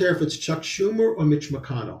 I don't care if it's Chuck Schumer or Mitch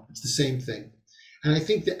McConnell. It's the same thing. And I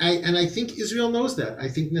think Israel knows that. I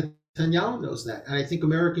think Netanyahu knows that. And I think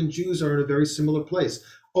American Jews are in a very similar place.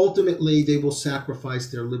 Ultimately, they will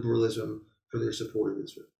sacrifice their liberalism for their support of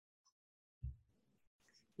Israel.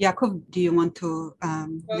 Yaakov, do you want to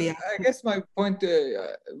react? I guess my point,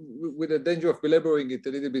 with the danger of belaboring it a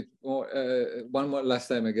little bit more, one more last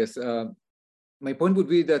time, I guess. My point would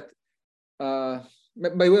be that,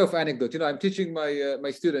 by way of anecdote, I'm teaching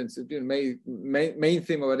my students. Main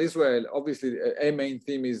theme about Israel. Obviously, a main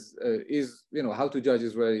theme is how to judge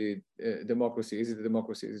Israeli democracy. Is it a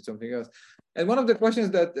democracy? Is it something else? And one of the questions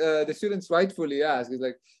that the students rightfully ask is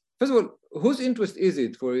like, first of all, whose interest is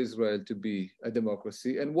it for Israel to be a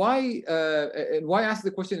democracy, and why ask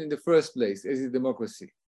the question in the first place? Is it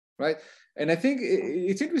democracy, right? And I think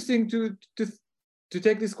it's interesting to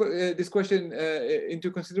take this question into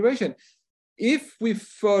consideration. If we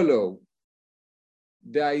follow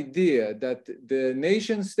the idea that the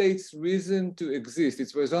nation state's reason to exist,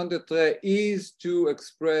 its raison d'etre, is to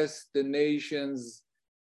express the nation's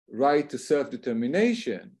right to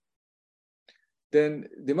self-determination, then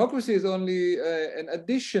democracy is only an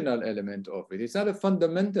additional element of it. It's not a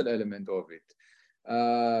fundamental element of it.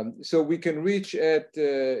 So we can reach at,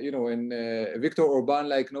 in Viktor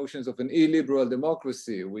Orban-like notions of an illiberal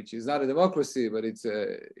democracy, which is not a democracy, but it's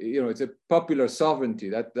a popular sovereignty.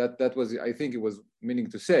 That was, I think, it was meaning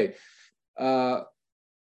to say. So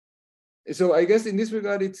I guess in this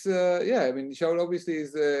regard, it's Shaul obviously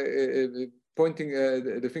is pointing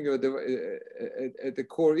the finger at the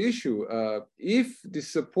core issue. If the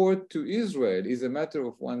support to Israel is a matter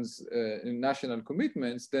of one's national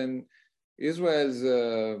commitments, then Israel's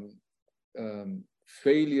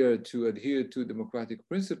failure to adhere to democratic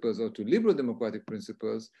principles or to liberal democratic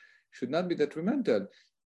principles should not be detrimental.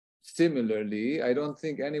 Similarly, I don't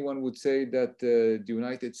think anyone would say that the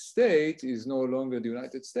United States is no longer the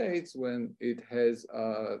United States when it has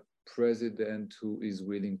a president who is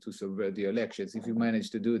willing to subvert the elections. If you manage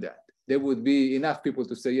to do that, there would be enough people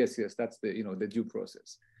to say, yes, that's the due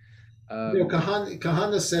process.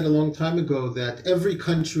 Kahana said a long time ago that every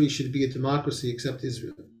country should be a democracy except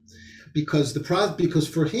Israel, because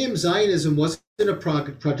for him Zionism wasn't a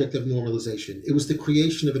project of normalization; it was the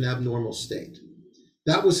creation of an abnormal state.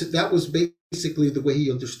 That was basically the way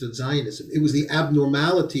he understood Zionism. It was the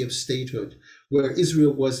abnormality of statehood, where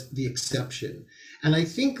Israel was the exception. And I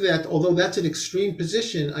think that although that's an extreme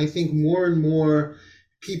position, I think more and more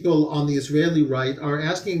people on the Israeli right are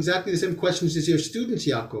asking exactly the same questions as your students,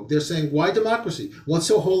 Yaakov. They're saying, why democracy? What's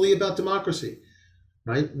so holy about democracy?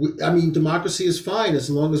 Right? Democracy is fine as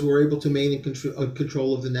long as we're able to maintain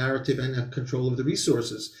control of the narrative and control of the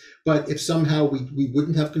resources. But if somehow we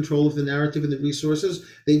wouldn't have control of the narrative and the resources,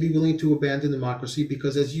 they'd be willing to abandon democracy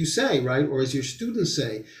because, as you say, right, or as your students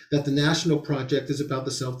say, that the national project is about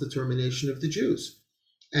the self-determination of the Jews.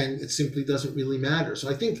 And it simply doesn't really matter. So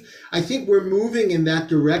I think we're moving in that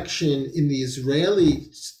direction in the Israeli.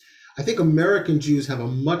 I think American Jews have a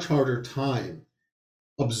much harder time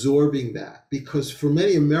absorbing that, because for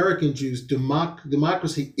many American Jews,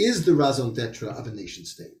 democracy is the raison d'etre of a nation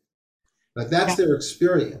state. But that's their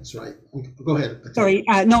experience, right? Go ahead. Sorry,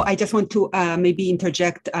 no, I just want to maybe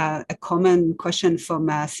interject a common question from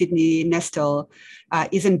Sydney Nestle.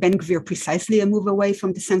 Isn't Ben Gvir precisely a move away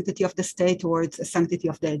from the sanctity of the state towards the sanctity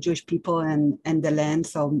of the Jewish people and the land?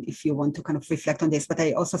 So if you want to kind of reflect on this, but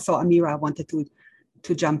I also saw Amira wanted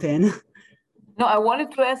to jump in. No, I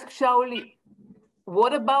wanted to ask Shauli,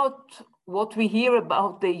 what about what we hear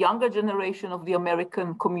about the younger generation of the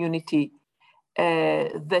American community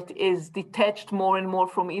that is detached more and more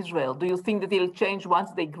from Israel? Do you think that it'll change once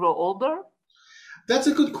they grow older? That's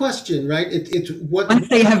a good question, right? Once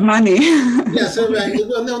they have money. Yes, right.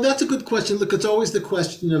 Well, no, that's a good question. Look, it's always the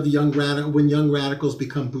question of when young radicals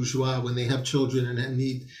become bourgeois, when they have children and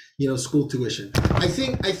need, school tuition. I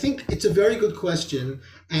think it's a very good question,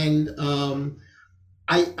 and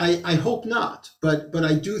I hope not, but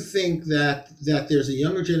I do think that there's a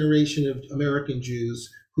younger generation of American Jews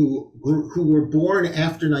who were born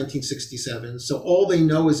after 1967, so all they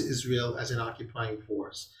know is Israel as an occupying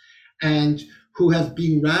force, and who have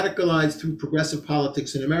been radicalized through progressive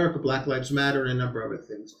politics in America, Black Lives Matter, and a number of other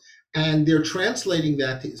things, and they're translating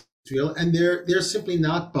that to Israel, and they're simply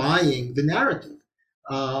not buying the narrative,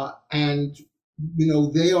 and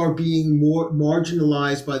they are being more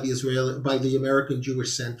marginalized by the American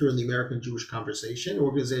Jewish Center and the American Jewish Conversation,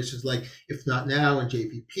 organizations like If Not Now and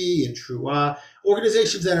JVP and Truah,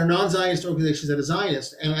 organizations that are non-Zionist, organizations that are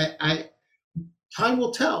Zionist. And time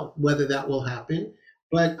will tell whether that will happen.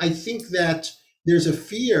 But I think that there's a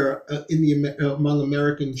fear among the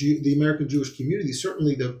American Jewish community,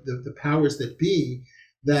 certainly the powers that be,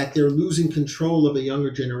 that they're losing control of a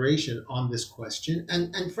younger generation on this question.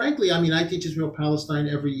 And frankly, I teach Israel-Palestine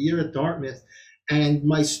every year at Dartmouth, and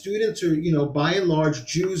my students are, by and large,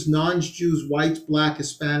 Jews, non-Jews, whites, Black,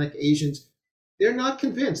 Hispanic, Asians. They're not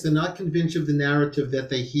convinced. They're not convinced of the narrative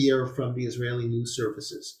that they hear from the Israeli news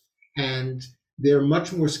services. And they're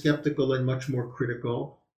much more skeptical and much more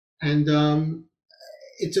critical. And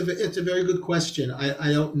it's a very good question.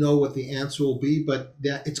 I don't know what the answer will be, but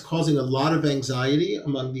that it's causing a lot of anxiety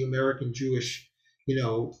among the American Jewish,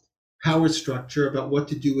 power structure about what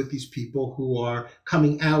to do with these people who are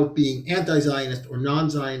coming out being anti-Zionist or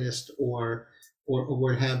non-Zionist or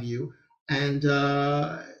what have you. And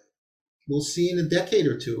we'll see in a decade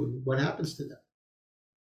or two what happens to them.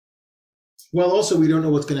 Well, also, we don't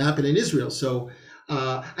know what's going to happen in Israel. So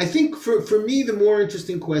I think for me, the more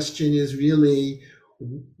interesting question is really,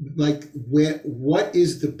 what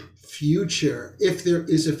is the future, if there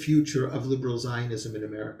is a future, of liberal Zionism in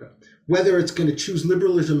America? Whether it's going to choose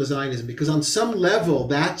liberalism or Zionism, because on some level,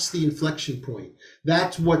 that's the inflection point.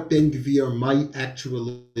 That's what Ben Gvir might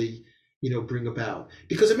actually, bring about.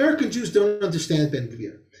 Because American Jews don't understand Ben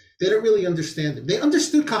Gvir. They don't really understand him. They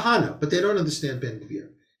understood Kahana, but they don't understand Ben Gvir.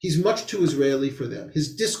 He's much too Israeli for them.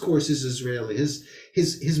 His discourse is Israeli. His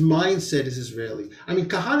mindset is Israeli.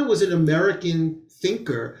 Kahana was an American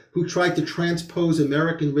thinker who tried to transpose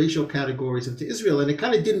American racial categories into Israel, and it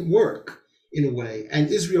kind of didn't work in a way, and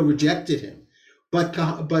Israel rejected him. But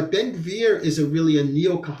Ben Gvir is really a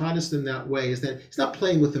neo-Kahanist in that way, is that he's not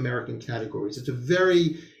playing with American categories. It's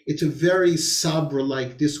a very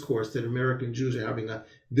Sabra-like discourse that American Jews are having a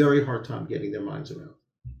very hard time getting their minds around.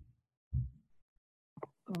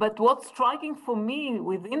 But what's striking for me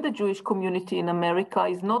within the Jewish community in America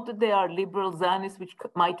is not that they are liberal Zionists, which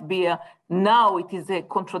might be now it is a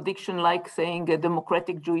contradiction, like saying a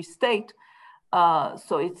democratic Jewish state.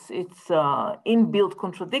 So it's inbuilt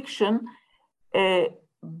contradiction,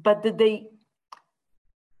 but that they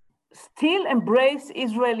still embrace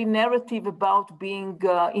Israeli narrative about being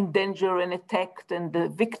in danger and attacked and the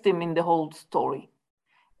victim in the whole story.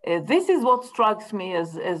 This is what strikes me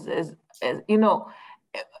as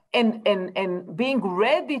and being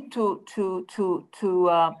ready to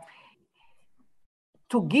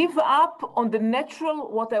give up on the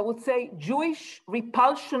natural, what I would say, Jewish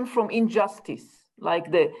repulsion from injustice, like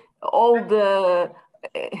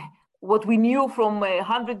what we knew from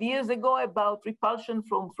 100 years ago about repulsion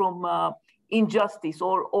from injustice,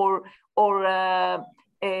 or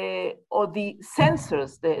the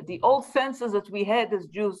censors, the old censors that we had as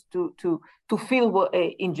Jews to feel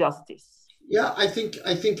injustice. Yeah, I think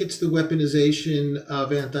it's the weaponization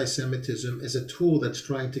of anti-Semitism as a tool that's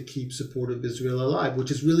trying to keep support of Israel alive,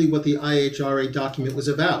 which is really what the IHRA document was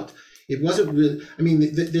about. It wasn't really, I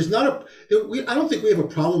don't think we have a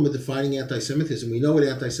problem with defining anti-Semitism. We know what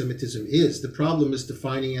anti-Semitism is. The problem is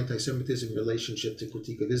defining anti-Semitism in relationship to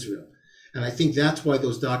critique of Israel. And I think that's why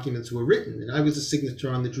those documents were written. And I was a signature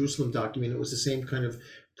on the Jerusalem document. It was the same kind of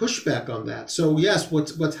pushback on that. So yes,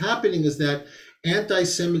 what's happening is that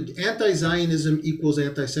anti-Zionism equals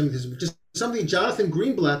anti-Semitism, which is something Jonathan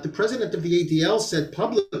Greenblatt, the president of the ADL, said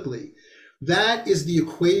publicly. That is the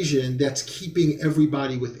equation that's keeping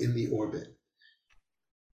everybody within the orbit.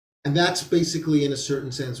 And that's basically, in a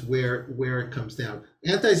certain sense, where it comes down.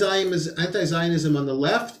 Anti-Zionism on the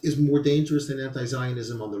left is more dangerous than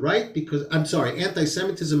anti-Zionism on the right because,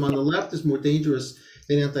 anti-Semitism on the left is more dangerous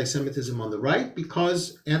than anti-Semitism on the right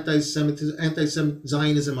because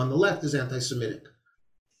anti-Zionism on the left is anti-Semitic.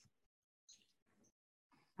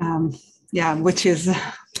 Which is,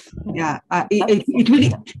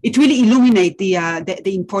 it really illuminate the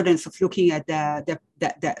importance of looking at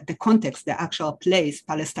the context, the actual place,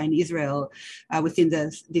 Palestine, Israel, within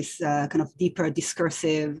this kind of deeper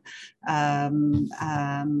discursive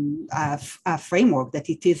framework that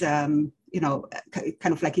it is.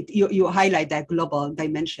 Kind of like you highlight that global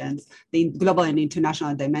dimensions, the global and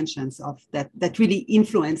international dimensions of that really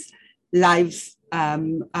influence lives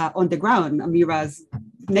on the ground. Amira's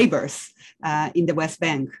neighbors in the West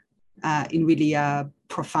Bank in really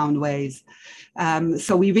profound ways.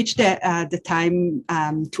 So we reached the time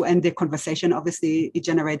to end the conversation. Obviously, it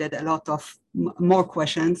generated a lot of more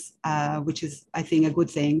questions, which is, I think, a good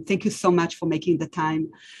thing. Thank you so much for making the time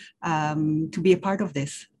to be a part of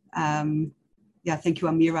this. Thank you,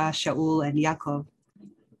 Amira, Shaul, and Yaakov.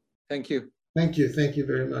 Thank you. Thank you. Thank you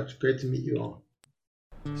very much. Great to meet you all.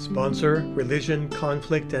 Sponsor, Religion,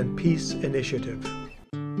 Conflict, and Peace Initiative.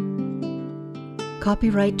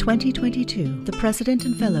 Copyright 2022, the President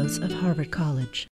and Fellows of Harvard College.